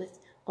just do it with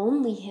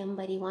only Him,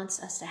 but He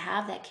wants us to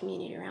have that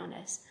community around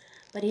us.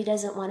 But He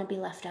doesn't want to be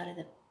left out of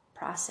the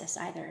process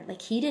either.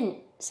 Like, He didn't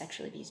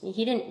sexually abuse me.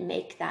 He didn't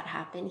make that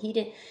happen. He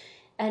didn't.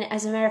 And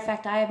as a matter of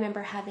fact, I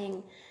remember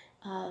having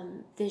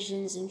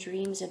visions and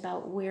dreams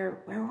about where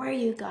were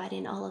you, God,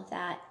 in all of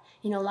that.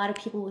 You know, a lot of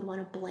people would want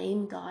to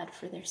blame God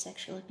for their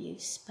sexual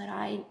abuse, but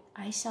I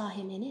saw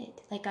Him in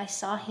it. Like, I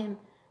saw Him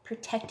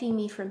protecting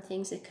me from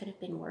things that could have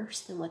been worse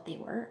than what they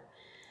were.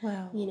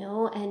 Wow. You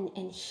know,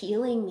 and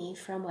healing me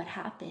from what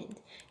happened.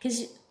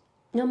 Because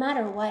no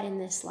matter what in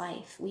this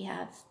life,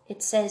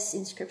 it says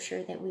in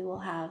Scripture that we will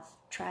have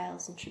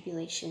trials and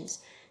tribulations,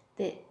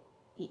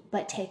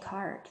 but take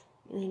heart.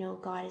 You know,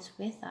 God is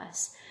with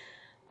us.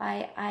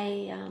 I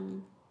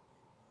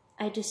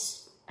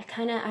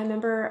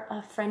remember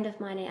a friend of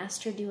mine, I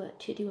asked her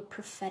to do a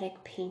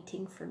prophetic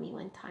painting for me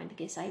one time,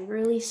 because I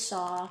really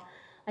saw,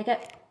 I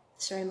got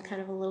sorry, I'm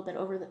kind of a little bit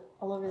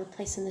all over the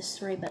place in this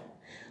story, but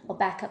I'll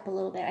back up a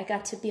little bit. I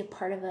got to be a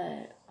part of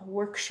a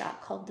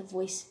workshop called what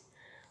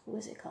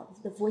was it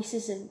called? The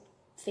Voices and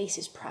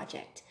Faces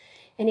Project.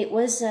 And it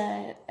was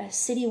a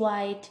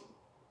citywide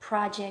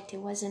project. It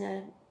wasn't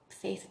a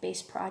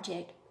faith-based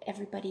project.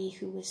 Everybody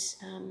who was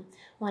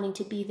wanting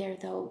to be there,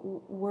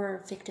 though,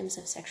 were victims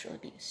of sexual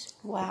abuse.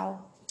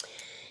 Wow.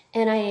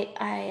 And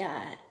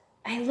I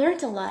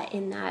learned a lot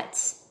in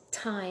that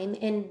time,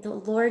 and the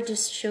Lord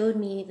just showed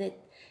me that.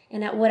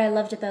 And what I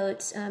loved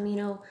about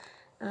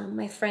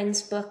my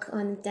friend's book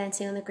on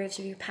Dancing on the Graves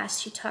of Your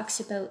Past, she talks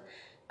about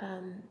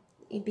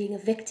being a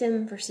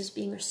victim versus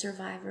being a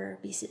survivor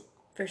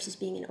versus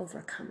being an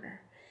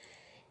overcomer.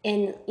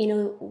 And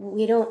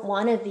we don't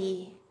want to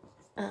be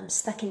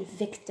stuck in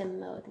victim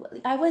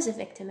mode. I was a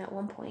victim at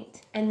one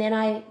point, and then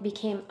I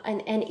became,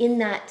 and in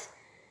that,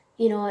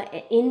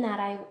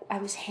 I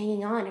was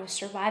hanging on. I was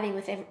surviving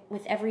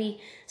with every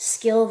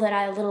skill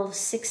that a little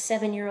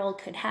 6-7-year-old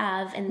could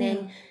have, and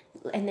then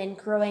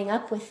growing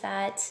up with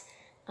that,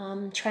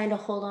 trying to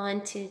hold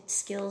on to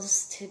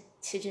skills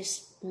to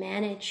just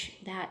manage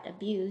that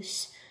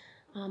abuse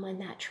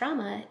and that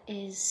trauma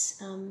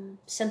is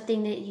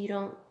something that you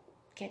don't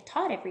get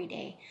taught every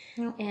day.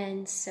 No.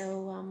 And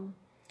so,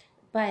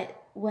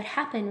 but what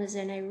happened was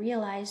then I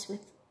realized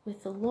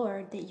with the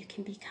Lord that you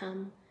can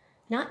become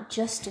not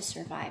just a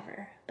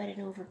survivor, but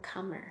an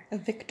overcomer. A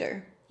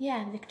victor.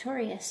 Yeah,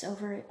 victorious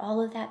over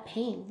all of that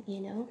pain,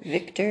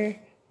 Victim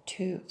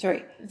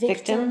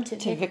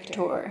to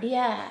victor.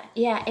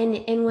 Yeah.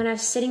 And when I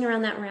was sitting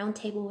around that round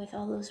table with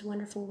all those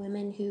wonderful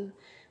women who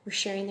were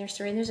sharing their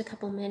story, and there's a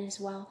couple of men as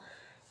well,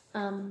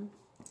 and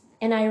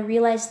I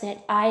realized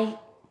that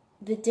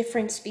the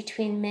difference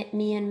between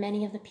me and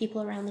many of the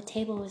people around the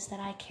table was that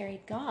I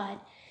carried God.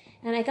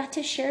 And I got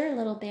to share a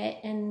little bit,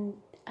 and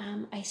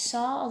I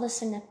saw all of a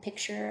sudden a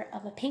picture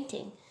of a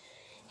painting.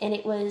 And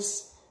it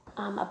was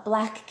a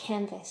black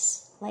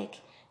canvas,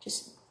 like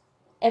just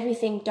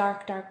everything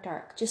dark, dark,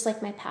 dark, just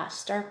like my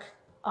past. Dark,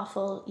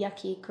 awful,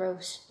 yucky,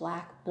 gross,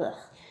 black, blech.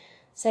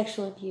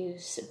 Sexual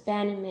abuse,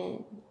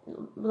 abandonment,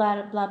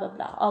 blah, blah, blah,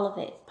 blah, all of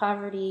it.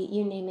 Poverty,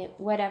 you name it,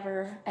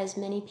 whatever, as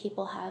many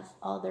people have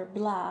all their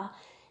blah.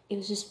 It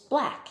was just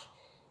black.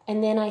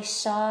 And then I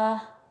saw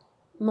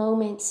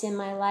moments in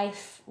my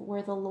life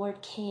where the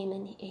Lord came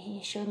and he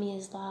showed me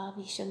his love,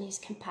 he showed me his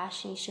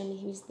compassion, he showed me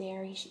he was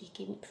there, he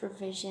gave me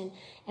provision.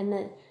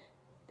 And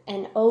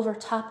over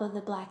top of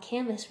the black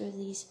canvas were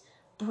these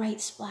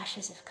bright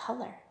splashes of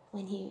color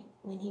when he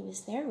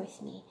was there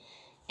with me.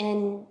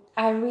 And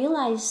I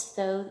realized,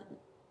 though,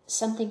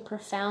 something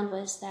profound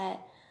was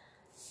that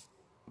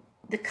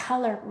the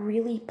color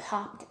really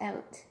popped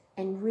out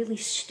and really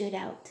stood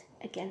out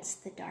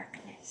against the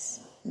darkness.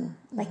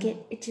 Mm-hmm. Like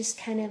it just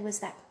kind of was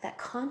that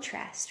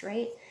contrast,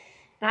 right?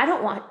 And I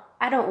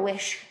don't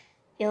wish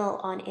ill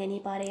on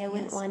anybody. I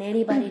wouldn't want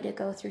anybody to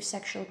go through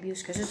sexual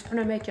abuse because it's going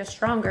to make you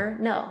stronger.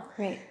 No.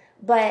 Right.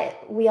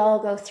 But we all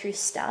go through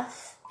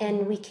stuff,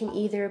 and we can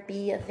either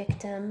be a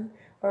victim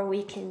or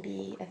we can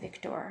be a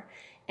victor.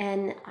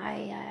 And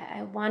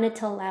I wanted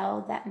to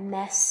allow that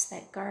mess,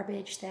 that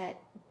garbage, that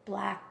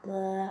black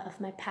blah of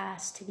my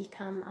past to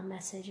become a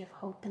message of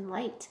hope and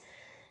light.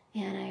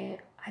 And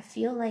I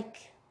feel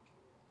like,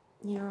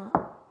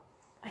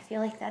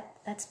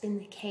 that's been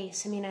the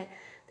case. I mean,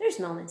 there's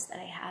moments that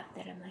I have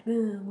that I'm like,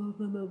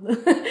 blah, blah, blah,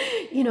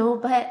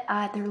 but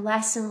they're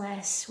less and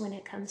less when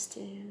it comes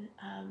to,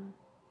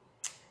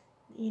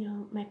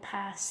 my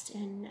past,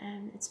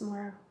 and it's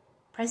more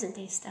present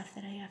day stuff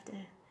that I have to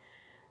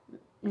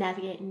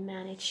navigate and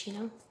manage,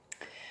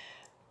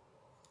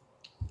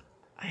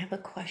 I have a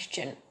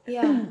question.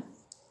 Yeah.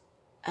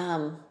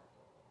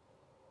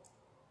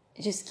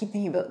 Just keep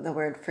thinking about the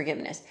word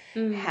forgiveness.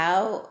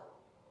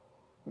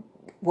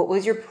 What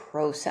was your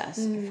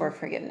process for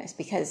forgiveness?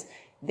 Because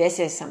this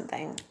is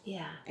something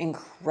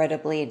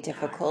incredibly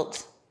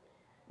difficult.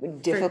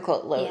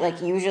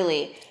 Like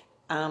usually,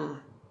 how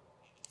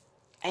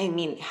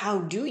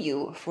do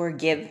you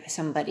forgive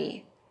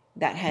somebody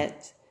that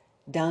has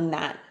done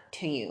that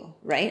to you,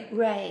 right?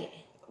 Right.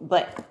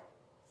 But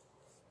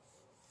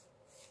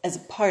as a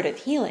part of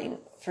healing,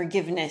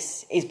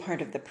 forgiveness is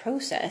part of the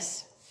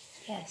process.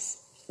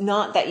 Yes.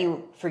 Not that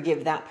you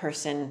forgive that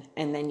person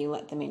and then you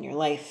let them in your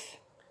life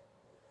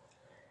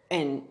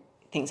and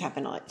things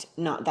happen.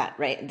 Not that,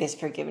 right? This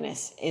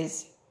forgiveness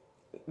is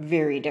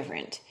very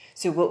different.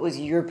 So what was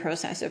your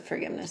process of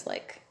forgiveness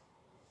like?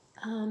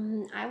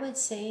 I would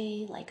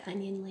say like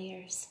onion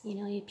layers.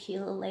 You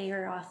peel a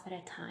layer off at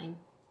a time.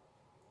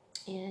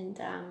 And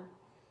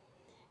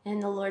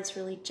the Lord's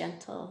really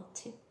gentle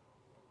to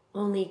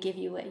only give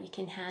you what you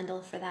can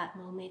handle for that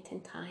moment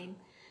in time.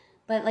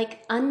 But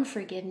like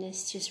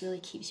unforgiveness just really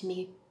keeps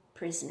me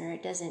prisoner.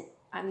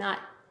 I'm going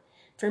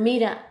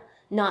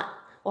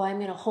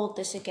to hold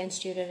this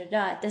against you,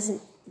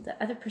 the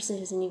other person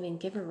doesn't even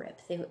give a rip.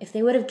 If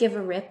they would have given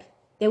a rip,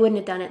 they wouldn't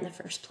have done it in the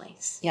first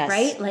place. Yes.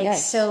 Right?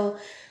 So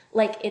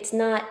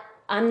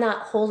I'm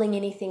not holding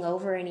anything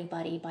over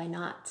anybody by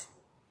not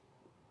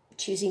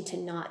choosing to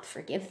not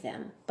forgive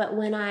them. But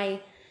when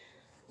I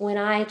when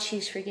I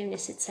choose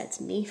forgiveness, it sets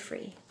me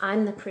free.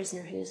 I'm the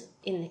prisoner who's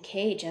in the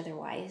cage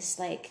otherwise,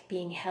 like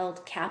being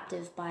held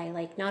captive by,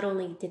 like, not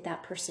only did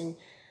that persons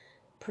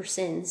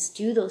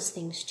do those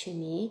things to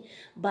me,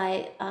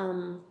 but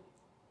then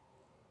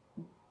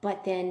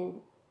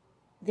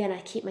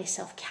I keep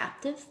myself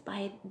captive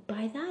by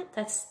that.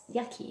 That's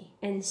yucky.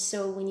 And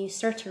so when you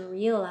start to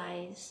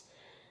realize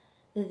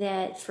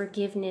that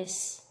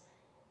forgiveness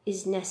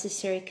is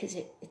necessary because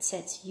it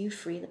sets you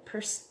free, the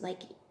person,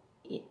 like,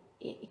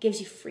 it gives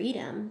you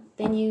freedom,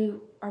 then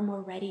you are more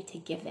ready to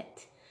give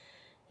it,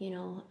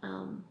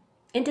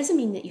 it doesn't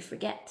mean that you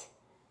forget.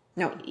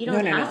 No, you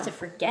don't have to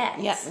forget.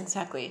 Yeah,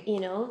 exactly.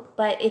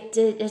 But it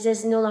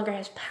just no longer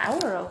has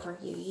power over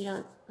you.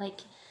 You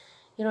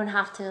don't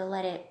have to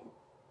let it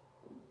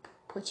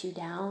put you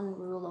down,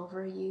 rule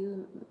over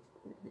you.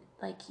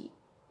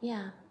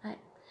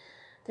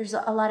 There's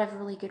a lot of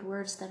really good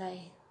words that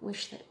I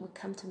wish that would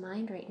come to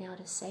mind right now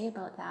to say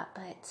about that,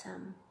 but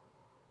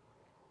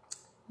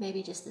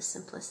maybe just the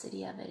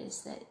simplicity of it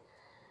is that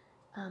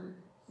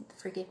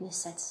forgiveness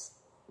sets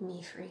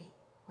me free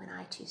when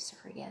I choose to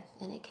forgive,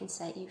 and it can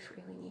set you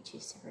free when you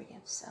choose to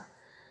forgive. So,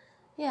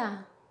 yeah.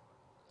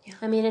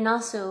 I mean, and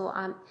also,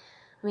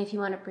 if you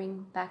want to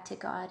bring back to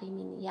God,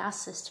 He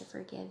asks us to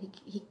forgive,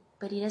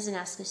 but He doesn't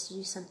ask us to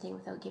do something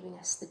without giving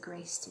us the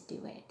grace to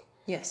do it.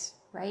 Yes.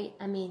 Right?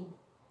 I mean,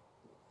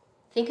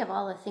 think of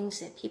all the things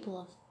that people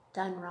have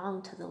done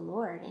wrong to the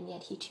Lord, and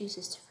yet He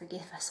chooses to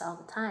forgive us all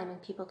the time.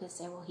 And people can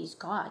say, well, He's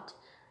God.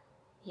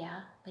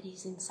 Yeah, but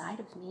He's inside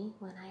of me.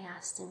 When I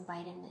asked to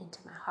invite Him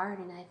into my heart,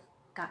 and I've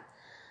got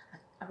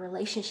a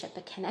relationship,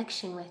 a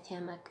connection with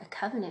Him, a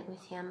covenant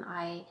with Him,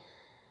 I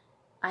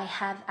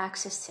have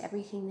access to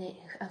everything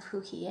of who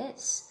He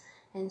is.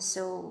 And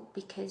so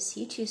because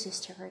He chooses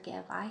to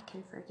forgive, I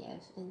can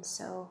forgive. And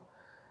so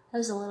that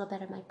was a little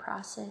bit of my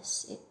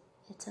process.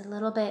 It's a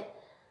little bit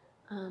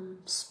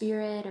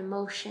spirit,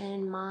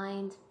 emotion,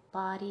 mind,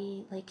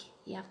 body. Like,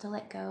 you have to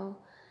let go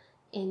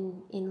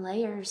in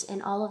layers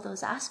in all of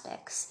those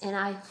aspects. And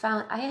I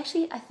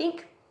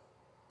think,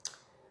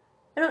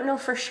 I don't know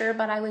for sure,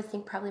 but I would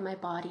think probably my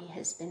body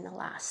has been the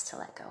last to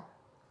let go.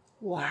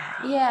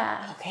 Wow.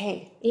 Yeah.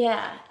 Okay.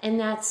 Yeah. And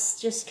that's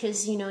just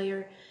because,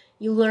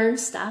 you learn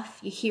stuff.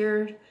 You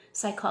hear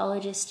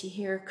psychologists, you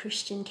hear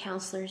Christian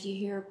counselors, you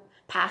hear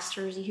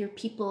pastors, you hear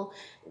people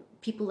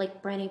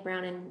like Brené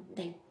Brown, and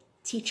they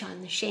teach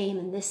on the shame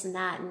and this and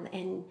that.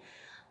 And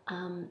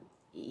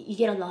you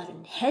get a lot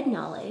of head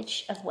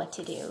knowledge of what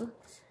to do.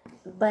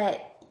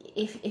 But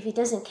if it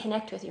doesn't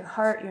connect with your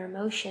heart, your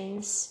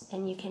emotions,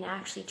 and you can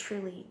actually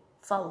truly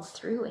follow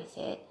through with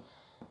it,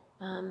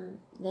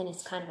 then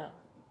it's kind of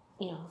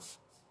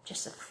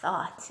just a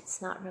thought.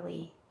 It's not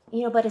really,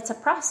 but it's a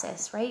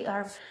process, right?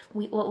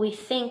 What we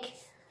think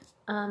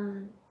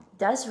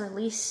does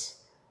release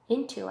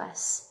into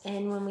us,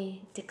 and when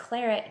we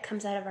declare it, it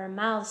comes out of our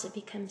mouths. It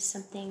becomes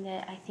something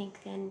that I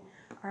think then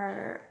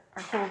our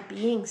whole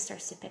being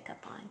starts to pick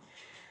up on.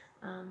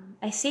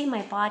 I say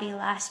my body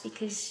last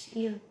because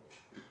you have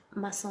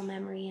muscle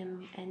memory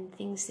and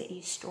things that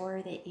you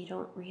store that you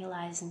don't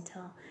realize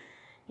until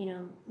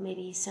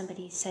maybe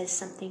somebody says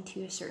something to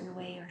you a certain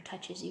way or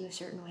touches you a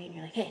certain way, and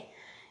you're like, hey,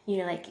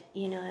 your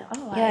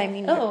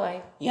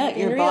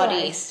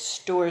body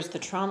stores the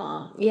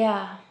trauma.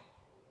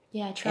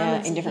 Yeah,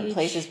 trauma in different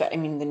places, but the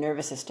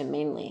nervous system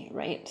mainly,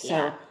 right?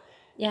 So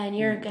yeah, and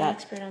you're a good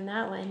expert on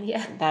that one.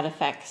 Yeah, that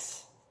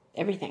affects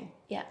everything.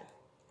 Yeah.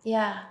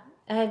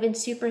 I've been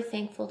super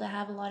thankful to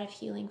have a lot of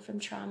healing from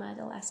trauma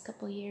the last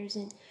couple of years,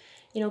 and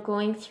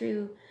going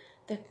through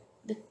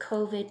the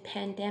COVID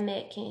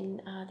pandemic,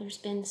 and there's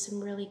been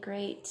some really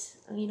great,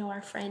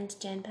 our friend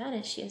Jen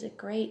Panis, she has a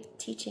great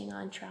teaching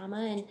on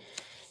trauma,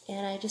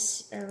 and I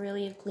just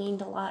really have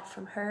gleaned a lot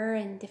from her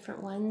and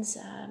different ones.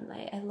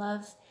 I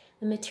love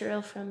the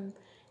material from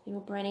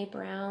Brené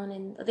Brown,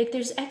 and like,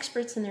 there's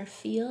experts in their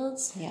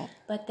fields. Yeah.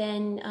 But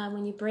then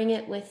when you bring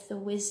it with the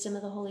wisdom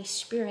of the Holy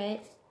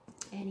Spirit,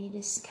 and he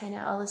just kind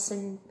of all of a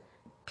sudden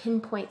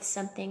pinpoints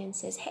something and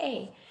says,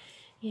 hey,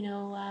 you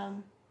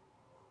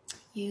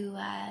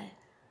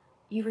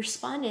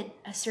responded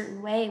a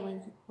certain way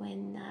when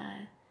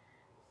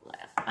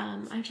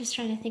I'm just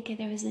trying to think of,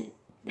 there was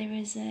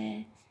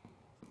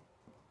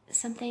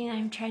something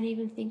I'm trying to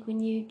even think, when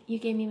you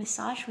gave me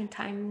massage one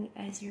time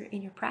as you're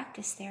in your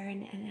practice there,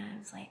 and I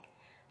was like,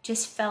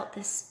 just felt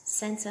this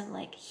sense of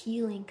like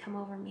healing come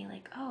over me,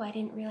 like, oh, I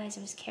didn't realize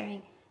I was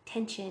carrying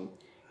tension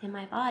in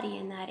my body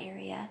in that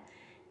area.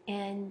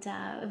 And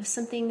it was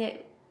something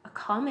that, a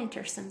comment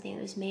or something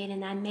that was made,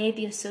 and I made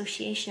the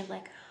association of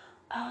like,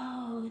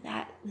 oh,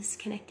 that was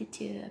connected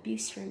to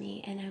abuse for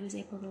me, and I was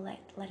able to let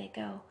it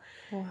go.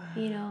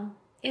 Wow.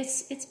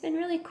 It's been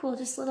really cool,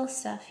 just little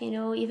stuff,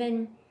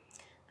 even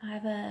I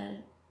have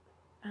an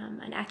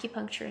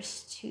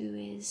acupuncturist who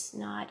is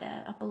not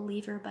a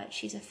believer, but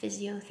she's a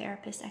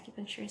physiotherapist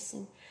acupuncturist,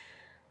 and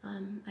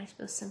I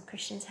suppose some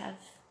Christians have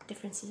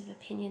differences of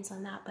opinions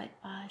on that, but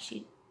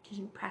she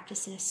doesn't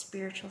practice in a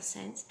spiritual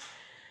sense,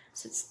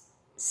 so it's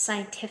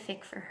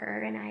scientific for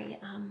her. And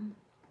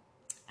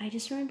I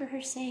just remember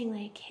her saying,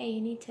 like, hey,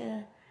 you need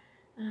to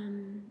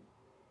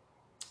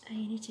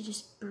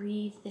just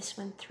breathe this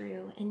one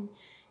through. And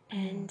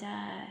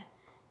I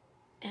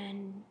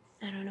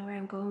don't know where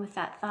I'm going with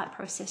that thought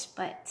process,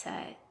 but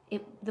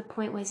the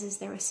point was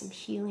there was some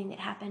healing that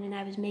happened, and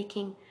I was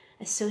making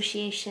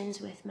associations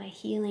with my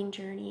healing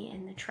journey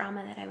and the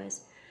trauma that I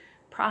was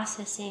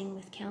processing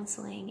with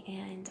counseling,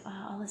 and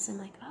all of a sudden,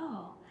 like,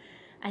 oh,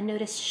 I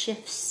noticed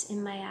shifts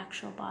in my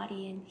actual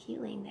body and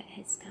healing that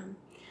has come.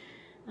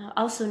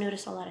 Also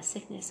noticed a lot of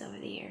sickness over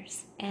the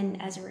years,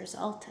 and as a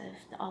result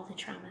of all the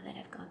trauma that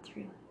I've gone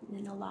through,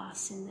 and the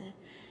loss and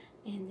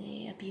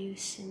the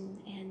abuse,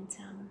 and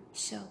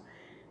so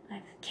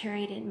I've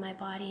carried it in my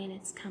body, and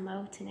it's come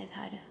out, and I've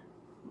had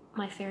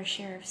my fair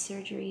share of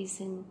surgeries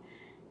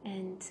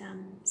and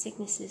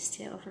sicknesses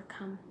to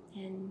overcome,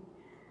 and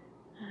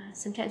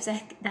sometimes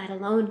that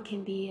alone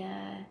can be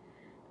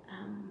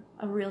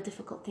a real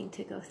difficult thing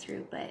to go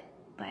through, but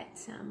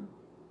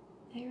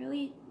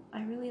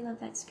I really love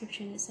that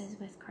scripture that says,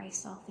 with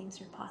Christ all things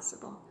are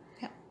possible.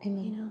 Yeah,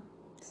 amen. You know,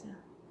 so.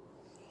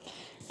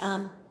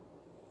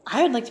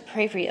 I would like to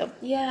pray for you.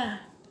 Yeah.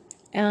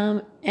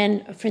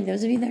 And for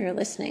those of you that are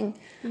listening,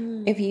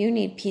 if you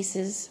need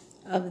pieces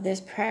of this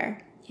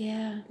prayer,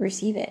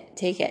 receive it,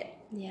 take it.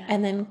 Yeah.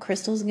 And then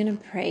Crystal's going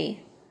to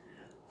pray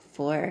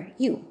for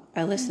you,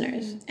 our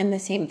listeners. And the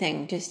same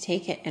thing, just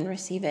take it and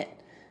receive it.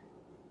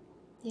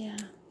 Yeah.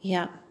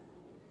 Yeah.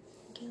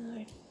 Thank you,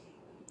 Lord.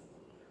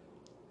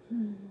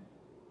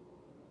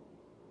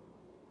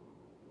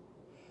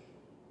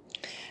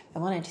 I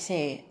wanted to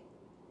say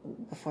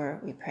before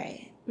we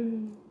pray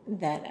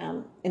that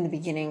in the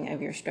beginning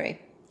of your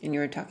story, and you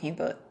were talking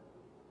about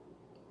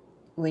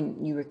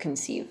when you were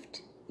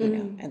conceived, you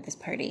know, at this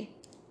party.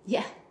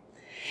 Yeah.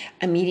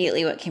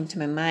 Immediately what came to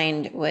my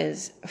mind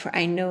was, for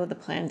I know the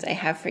plans I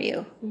have for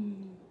you,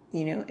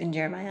 you know, in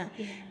Jeremiah.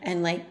 Yeah.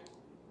 And like,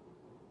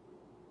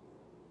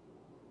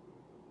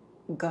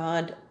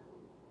 God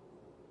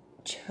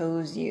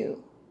chose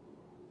you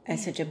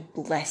as such a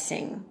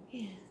blessing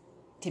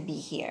to be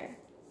here,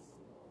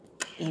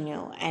 you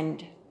know,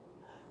 and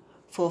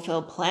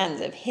fulfill plans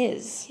of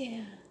His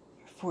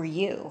for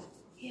you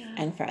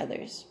and for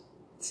others.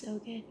 So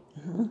good.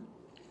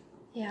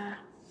 Yeah.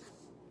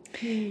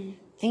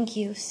 Thank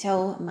you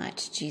so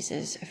much,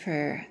 Jesus,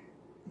 for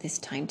this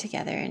time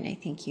together, and I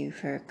thank you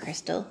for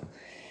Crystal.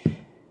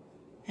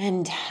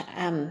 And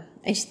I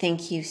just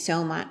thank you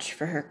so much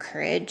for her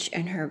courage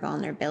and her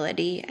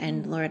vulnerability.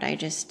 And Lord, I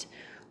just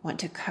want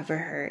to cover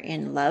her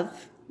in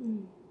love,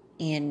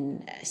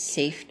 in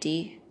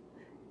safety,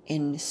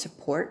 in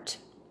support.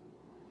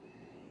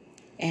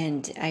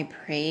 And I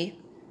pray,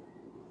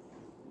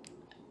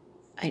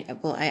 I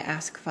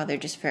ask, Father,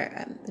 just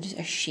for just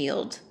a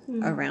shield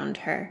around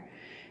her,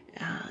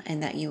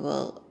 and that you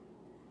will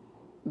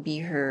be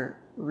her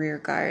rear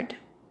guard,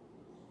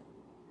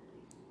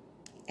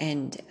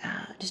 and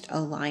just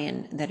a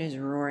lion that is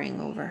roaring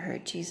over her,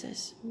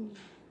 Jesus.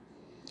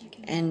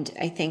 Okay. And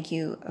I thank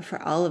you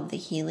for all of the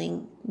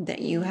healing that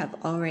you have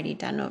already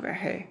done over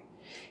her.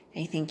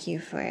 I thank you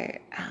for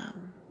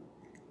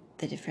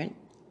the different,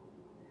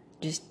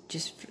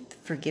 just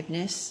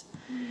forgiveness.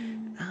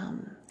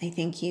 I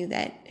thank you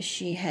that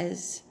she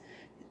has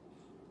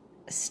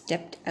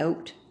stepped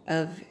out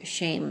of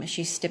shame.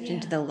 She stepped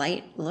into the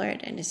light,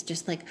 Lord. And it's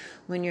just like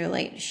when your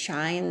light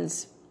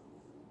shines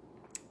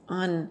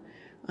on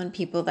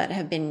people that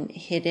have been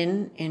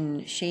hidden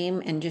in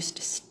shame and just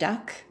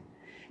stuck,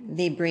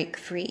 they break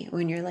free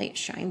when your light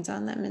shines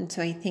on them. And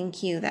so I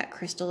thank you that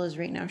Crystal is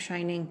right now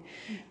shining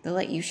the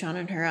light you shone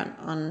on her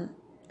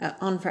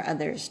on for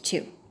others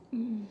too.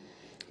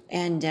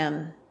 And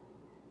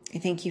I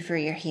thank you for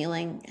your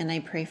healing, and I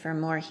pray for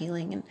more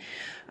healing. And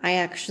I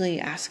actually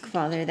ask,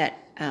 Father, that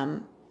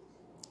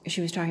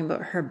she was talking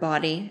about her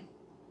body,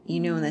 you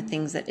know, and the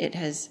things that it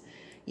has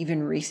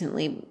even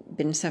recently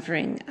been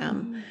suffering.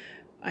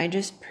 I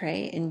just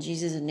pray in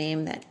Jesus'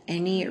 name that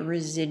any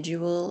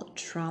residual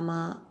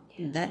trauma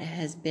that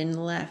has been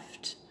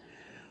left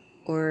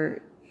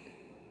or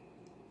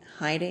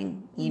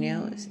hiding, you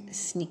know,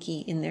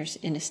 sneaky in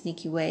a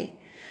sneaky way,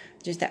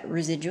 just that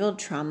residual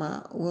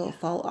trauma will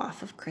fall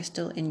off of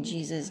Crystal in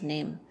Jesus'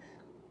 name.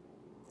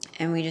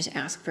 And we just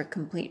ask for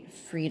complete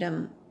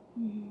freedom,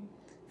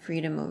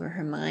 freedom over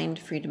her mind,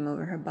 freedom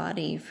over her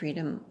body,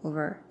 freedom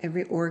over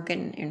every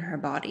organ in her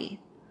body,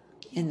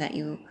 and that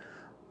you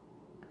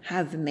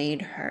have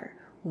made her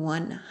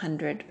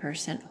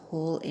 100%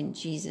 whole in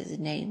Jesus'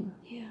 name.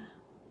 Yeah.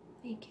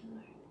 Thank you,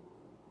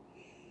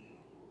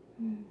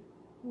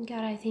 Lord.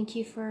 God, I thank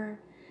you for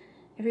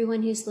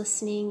everyone who's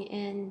listening,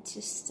 and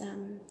just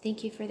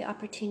thank you for the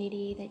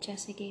opportunity that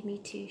Jessa gave me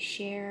to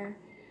share.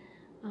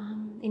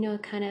 I know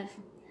it kind of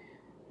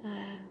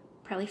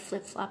probably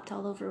flip-flopped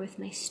all over with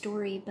my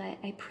story, but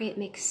I pray it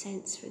makes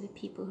sense for the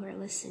people who are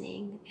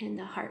listening, and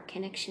the heart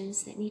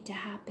connections that need to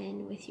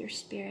happen with your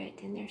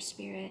spirit and their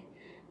spirit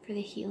for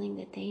the healing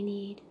that they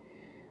need.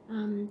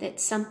 That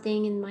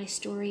something in my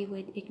story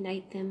would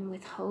ignite them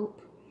with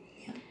hope,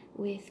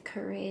 with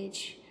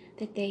courage,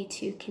 that they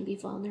too can be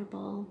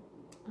vulnerable,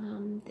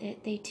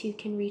 that they too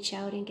can reach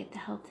out and get the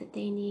help that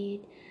they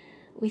need.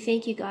 We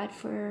thank you, God,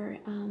 for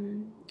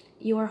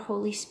your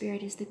Holy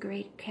Spirit is the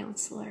great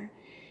counselor,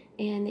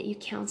 and that you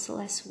counsel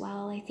us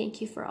well. I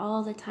thank you for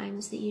all the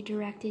times that you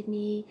directed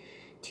me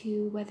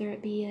to, whether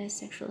it be a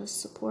sexual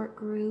support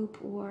group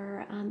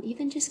or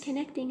even just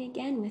connecting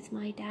again with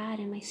my dad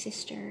and my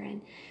sister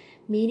and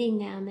meeting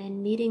them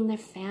and meeting their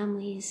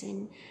families,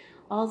 and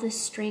all the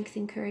strength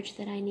and courage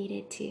that I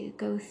needed to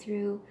go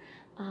through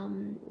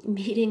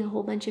meeting a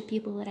whole bunch of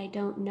people that I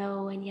don't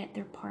know, and yet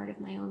they're part of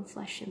my own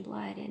flesh and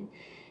blood,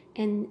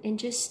 and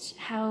just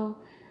how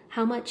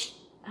much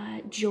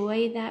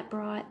joy that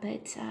brought,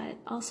 but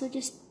also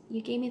just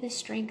you gave me the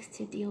strength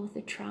to deal with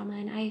the trauma.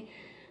 And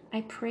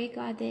I pray,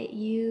 God, that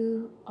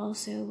you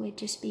also would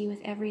just be with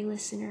every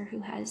listener who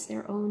has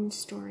their own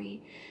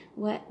story,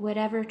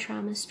 whatever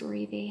trauma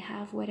story they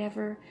have,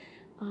 whatever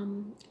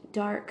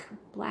dark,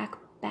 black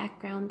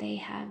background they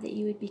have, that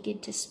you would begin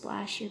to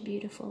splash your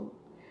beautiful,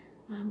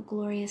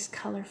 glorious,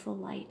 colorful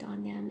light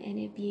on them, and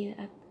it'd be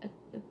a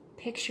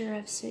picture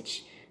of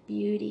such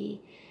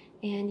beauty.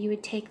 And you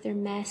would take their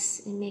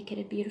mess and make it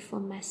a beautiful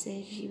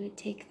message. You would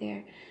take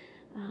their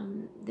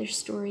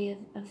story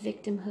of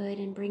victimhood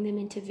and bring them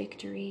into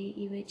victory.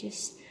 You would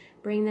just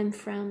bring them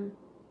from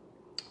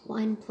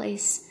one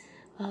place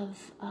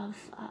of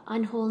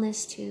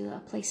unwholeness to a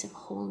place of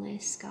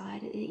wholeness,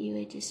 God. You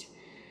would just,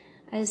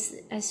 as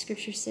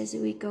Scripture says,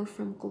 that we go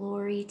from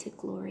glory to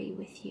glory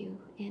with you.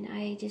 And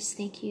I just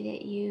thank you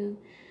that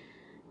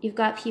you've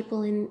got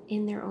people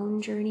in their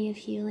own journey of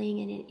healing,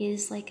 and it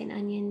is like an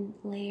onion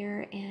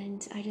layer.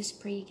 And I just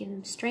pray you give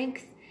them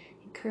strength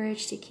and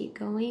courage to keep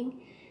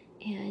going,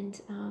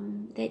 and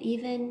that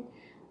even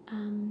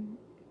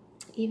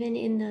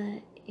in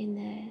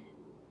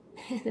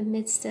the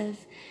midst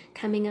of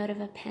coming out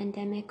of a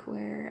pandemic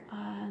where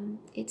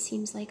it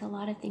seems like a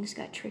lot of things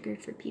got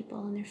triggered for people,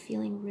 and they're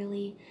feeling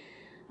really,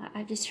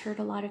 I've just heard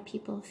a lot of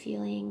people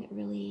feeling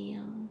really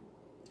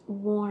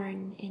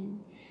worn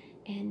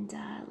and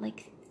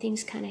like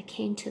things kind of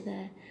came to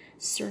the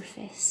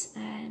surface.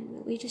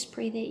 And we just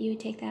pray that you would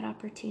take that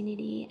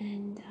opportunity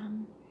and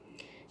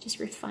just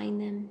refine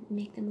them,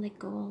 make them like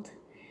gold.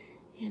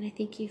 And I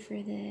thank you for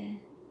the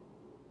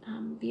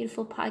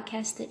beautiful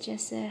podcast that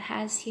Jessa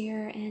has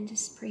here, and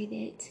just pray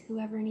that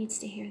whoever needs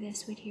to hear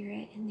this would hear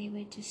it, and they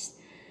would just,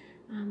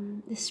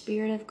 the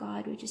Spirit of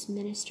God would just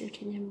minister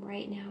to them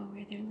right now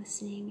where they're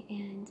listening,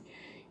 and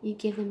you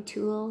give them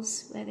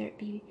tools, whether it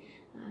be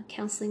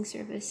counseling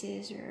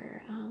services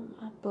or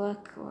a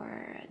book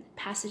or a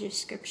passage of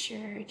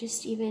scripture, or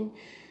just even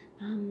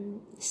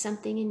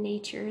something in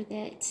nature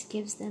that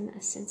gives them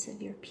a sense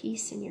of your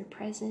peace and your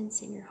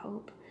presence and your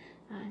hope.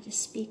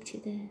 Just speak to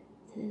the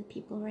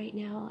people right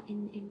now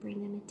and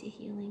bring them into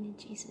healing in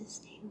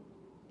Jesus' name.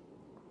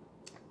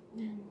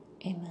 Amen.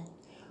 Amen.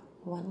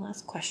 One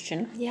last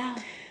question. Yeah.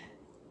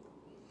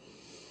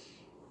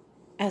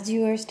 As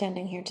you are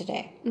standing here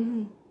today,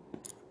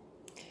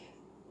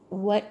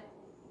 what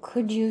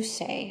could you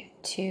say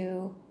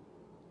to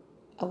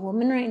a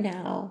woman right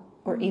now,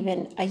 or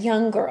even a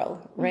young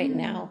girl right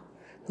now,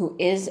 who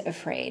is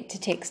afraid to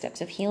take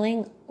steps of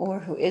healing, or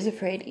who is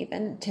afraid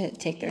even to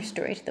take their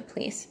story to the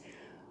police?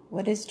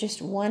 What is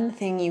just one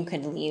thing you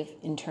could leave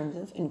in terms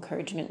of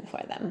encouragement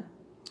for them?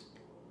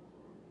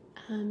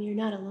 You're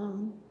not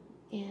alone.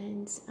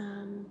 And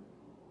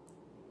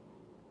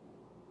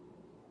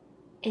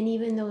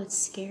even though it's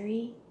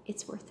scary,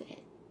 it's worth it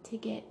to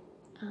get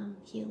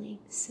healing.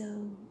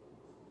 So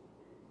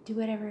do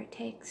whatever it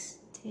takes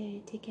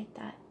to get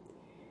that.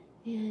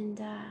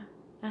 And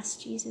ask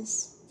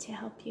Jesus to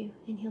help you,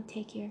 and he'll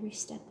take you every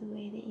step the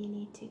way that you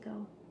need to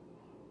go.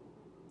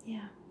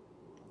 Yeah.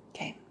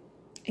 Okay.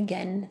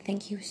 Again,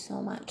 thank you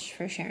so much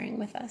for sharing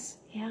with us.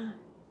 Yeah.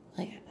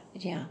 My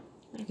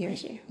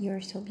pleasure. You're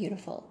so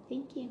beautiful.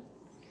 Thank you.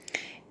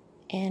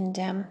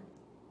 And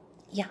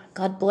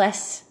God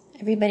bless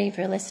everybody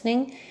for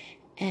listening,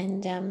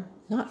 and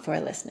not for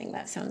listening.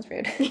 That sounds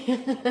rude.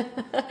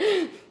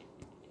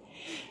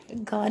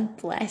 God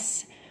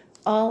bless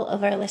all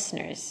of our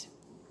listeners.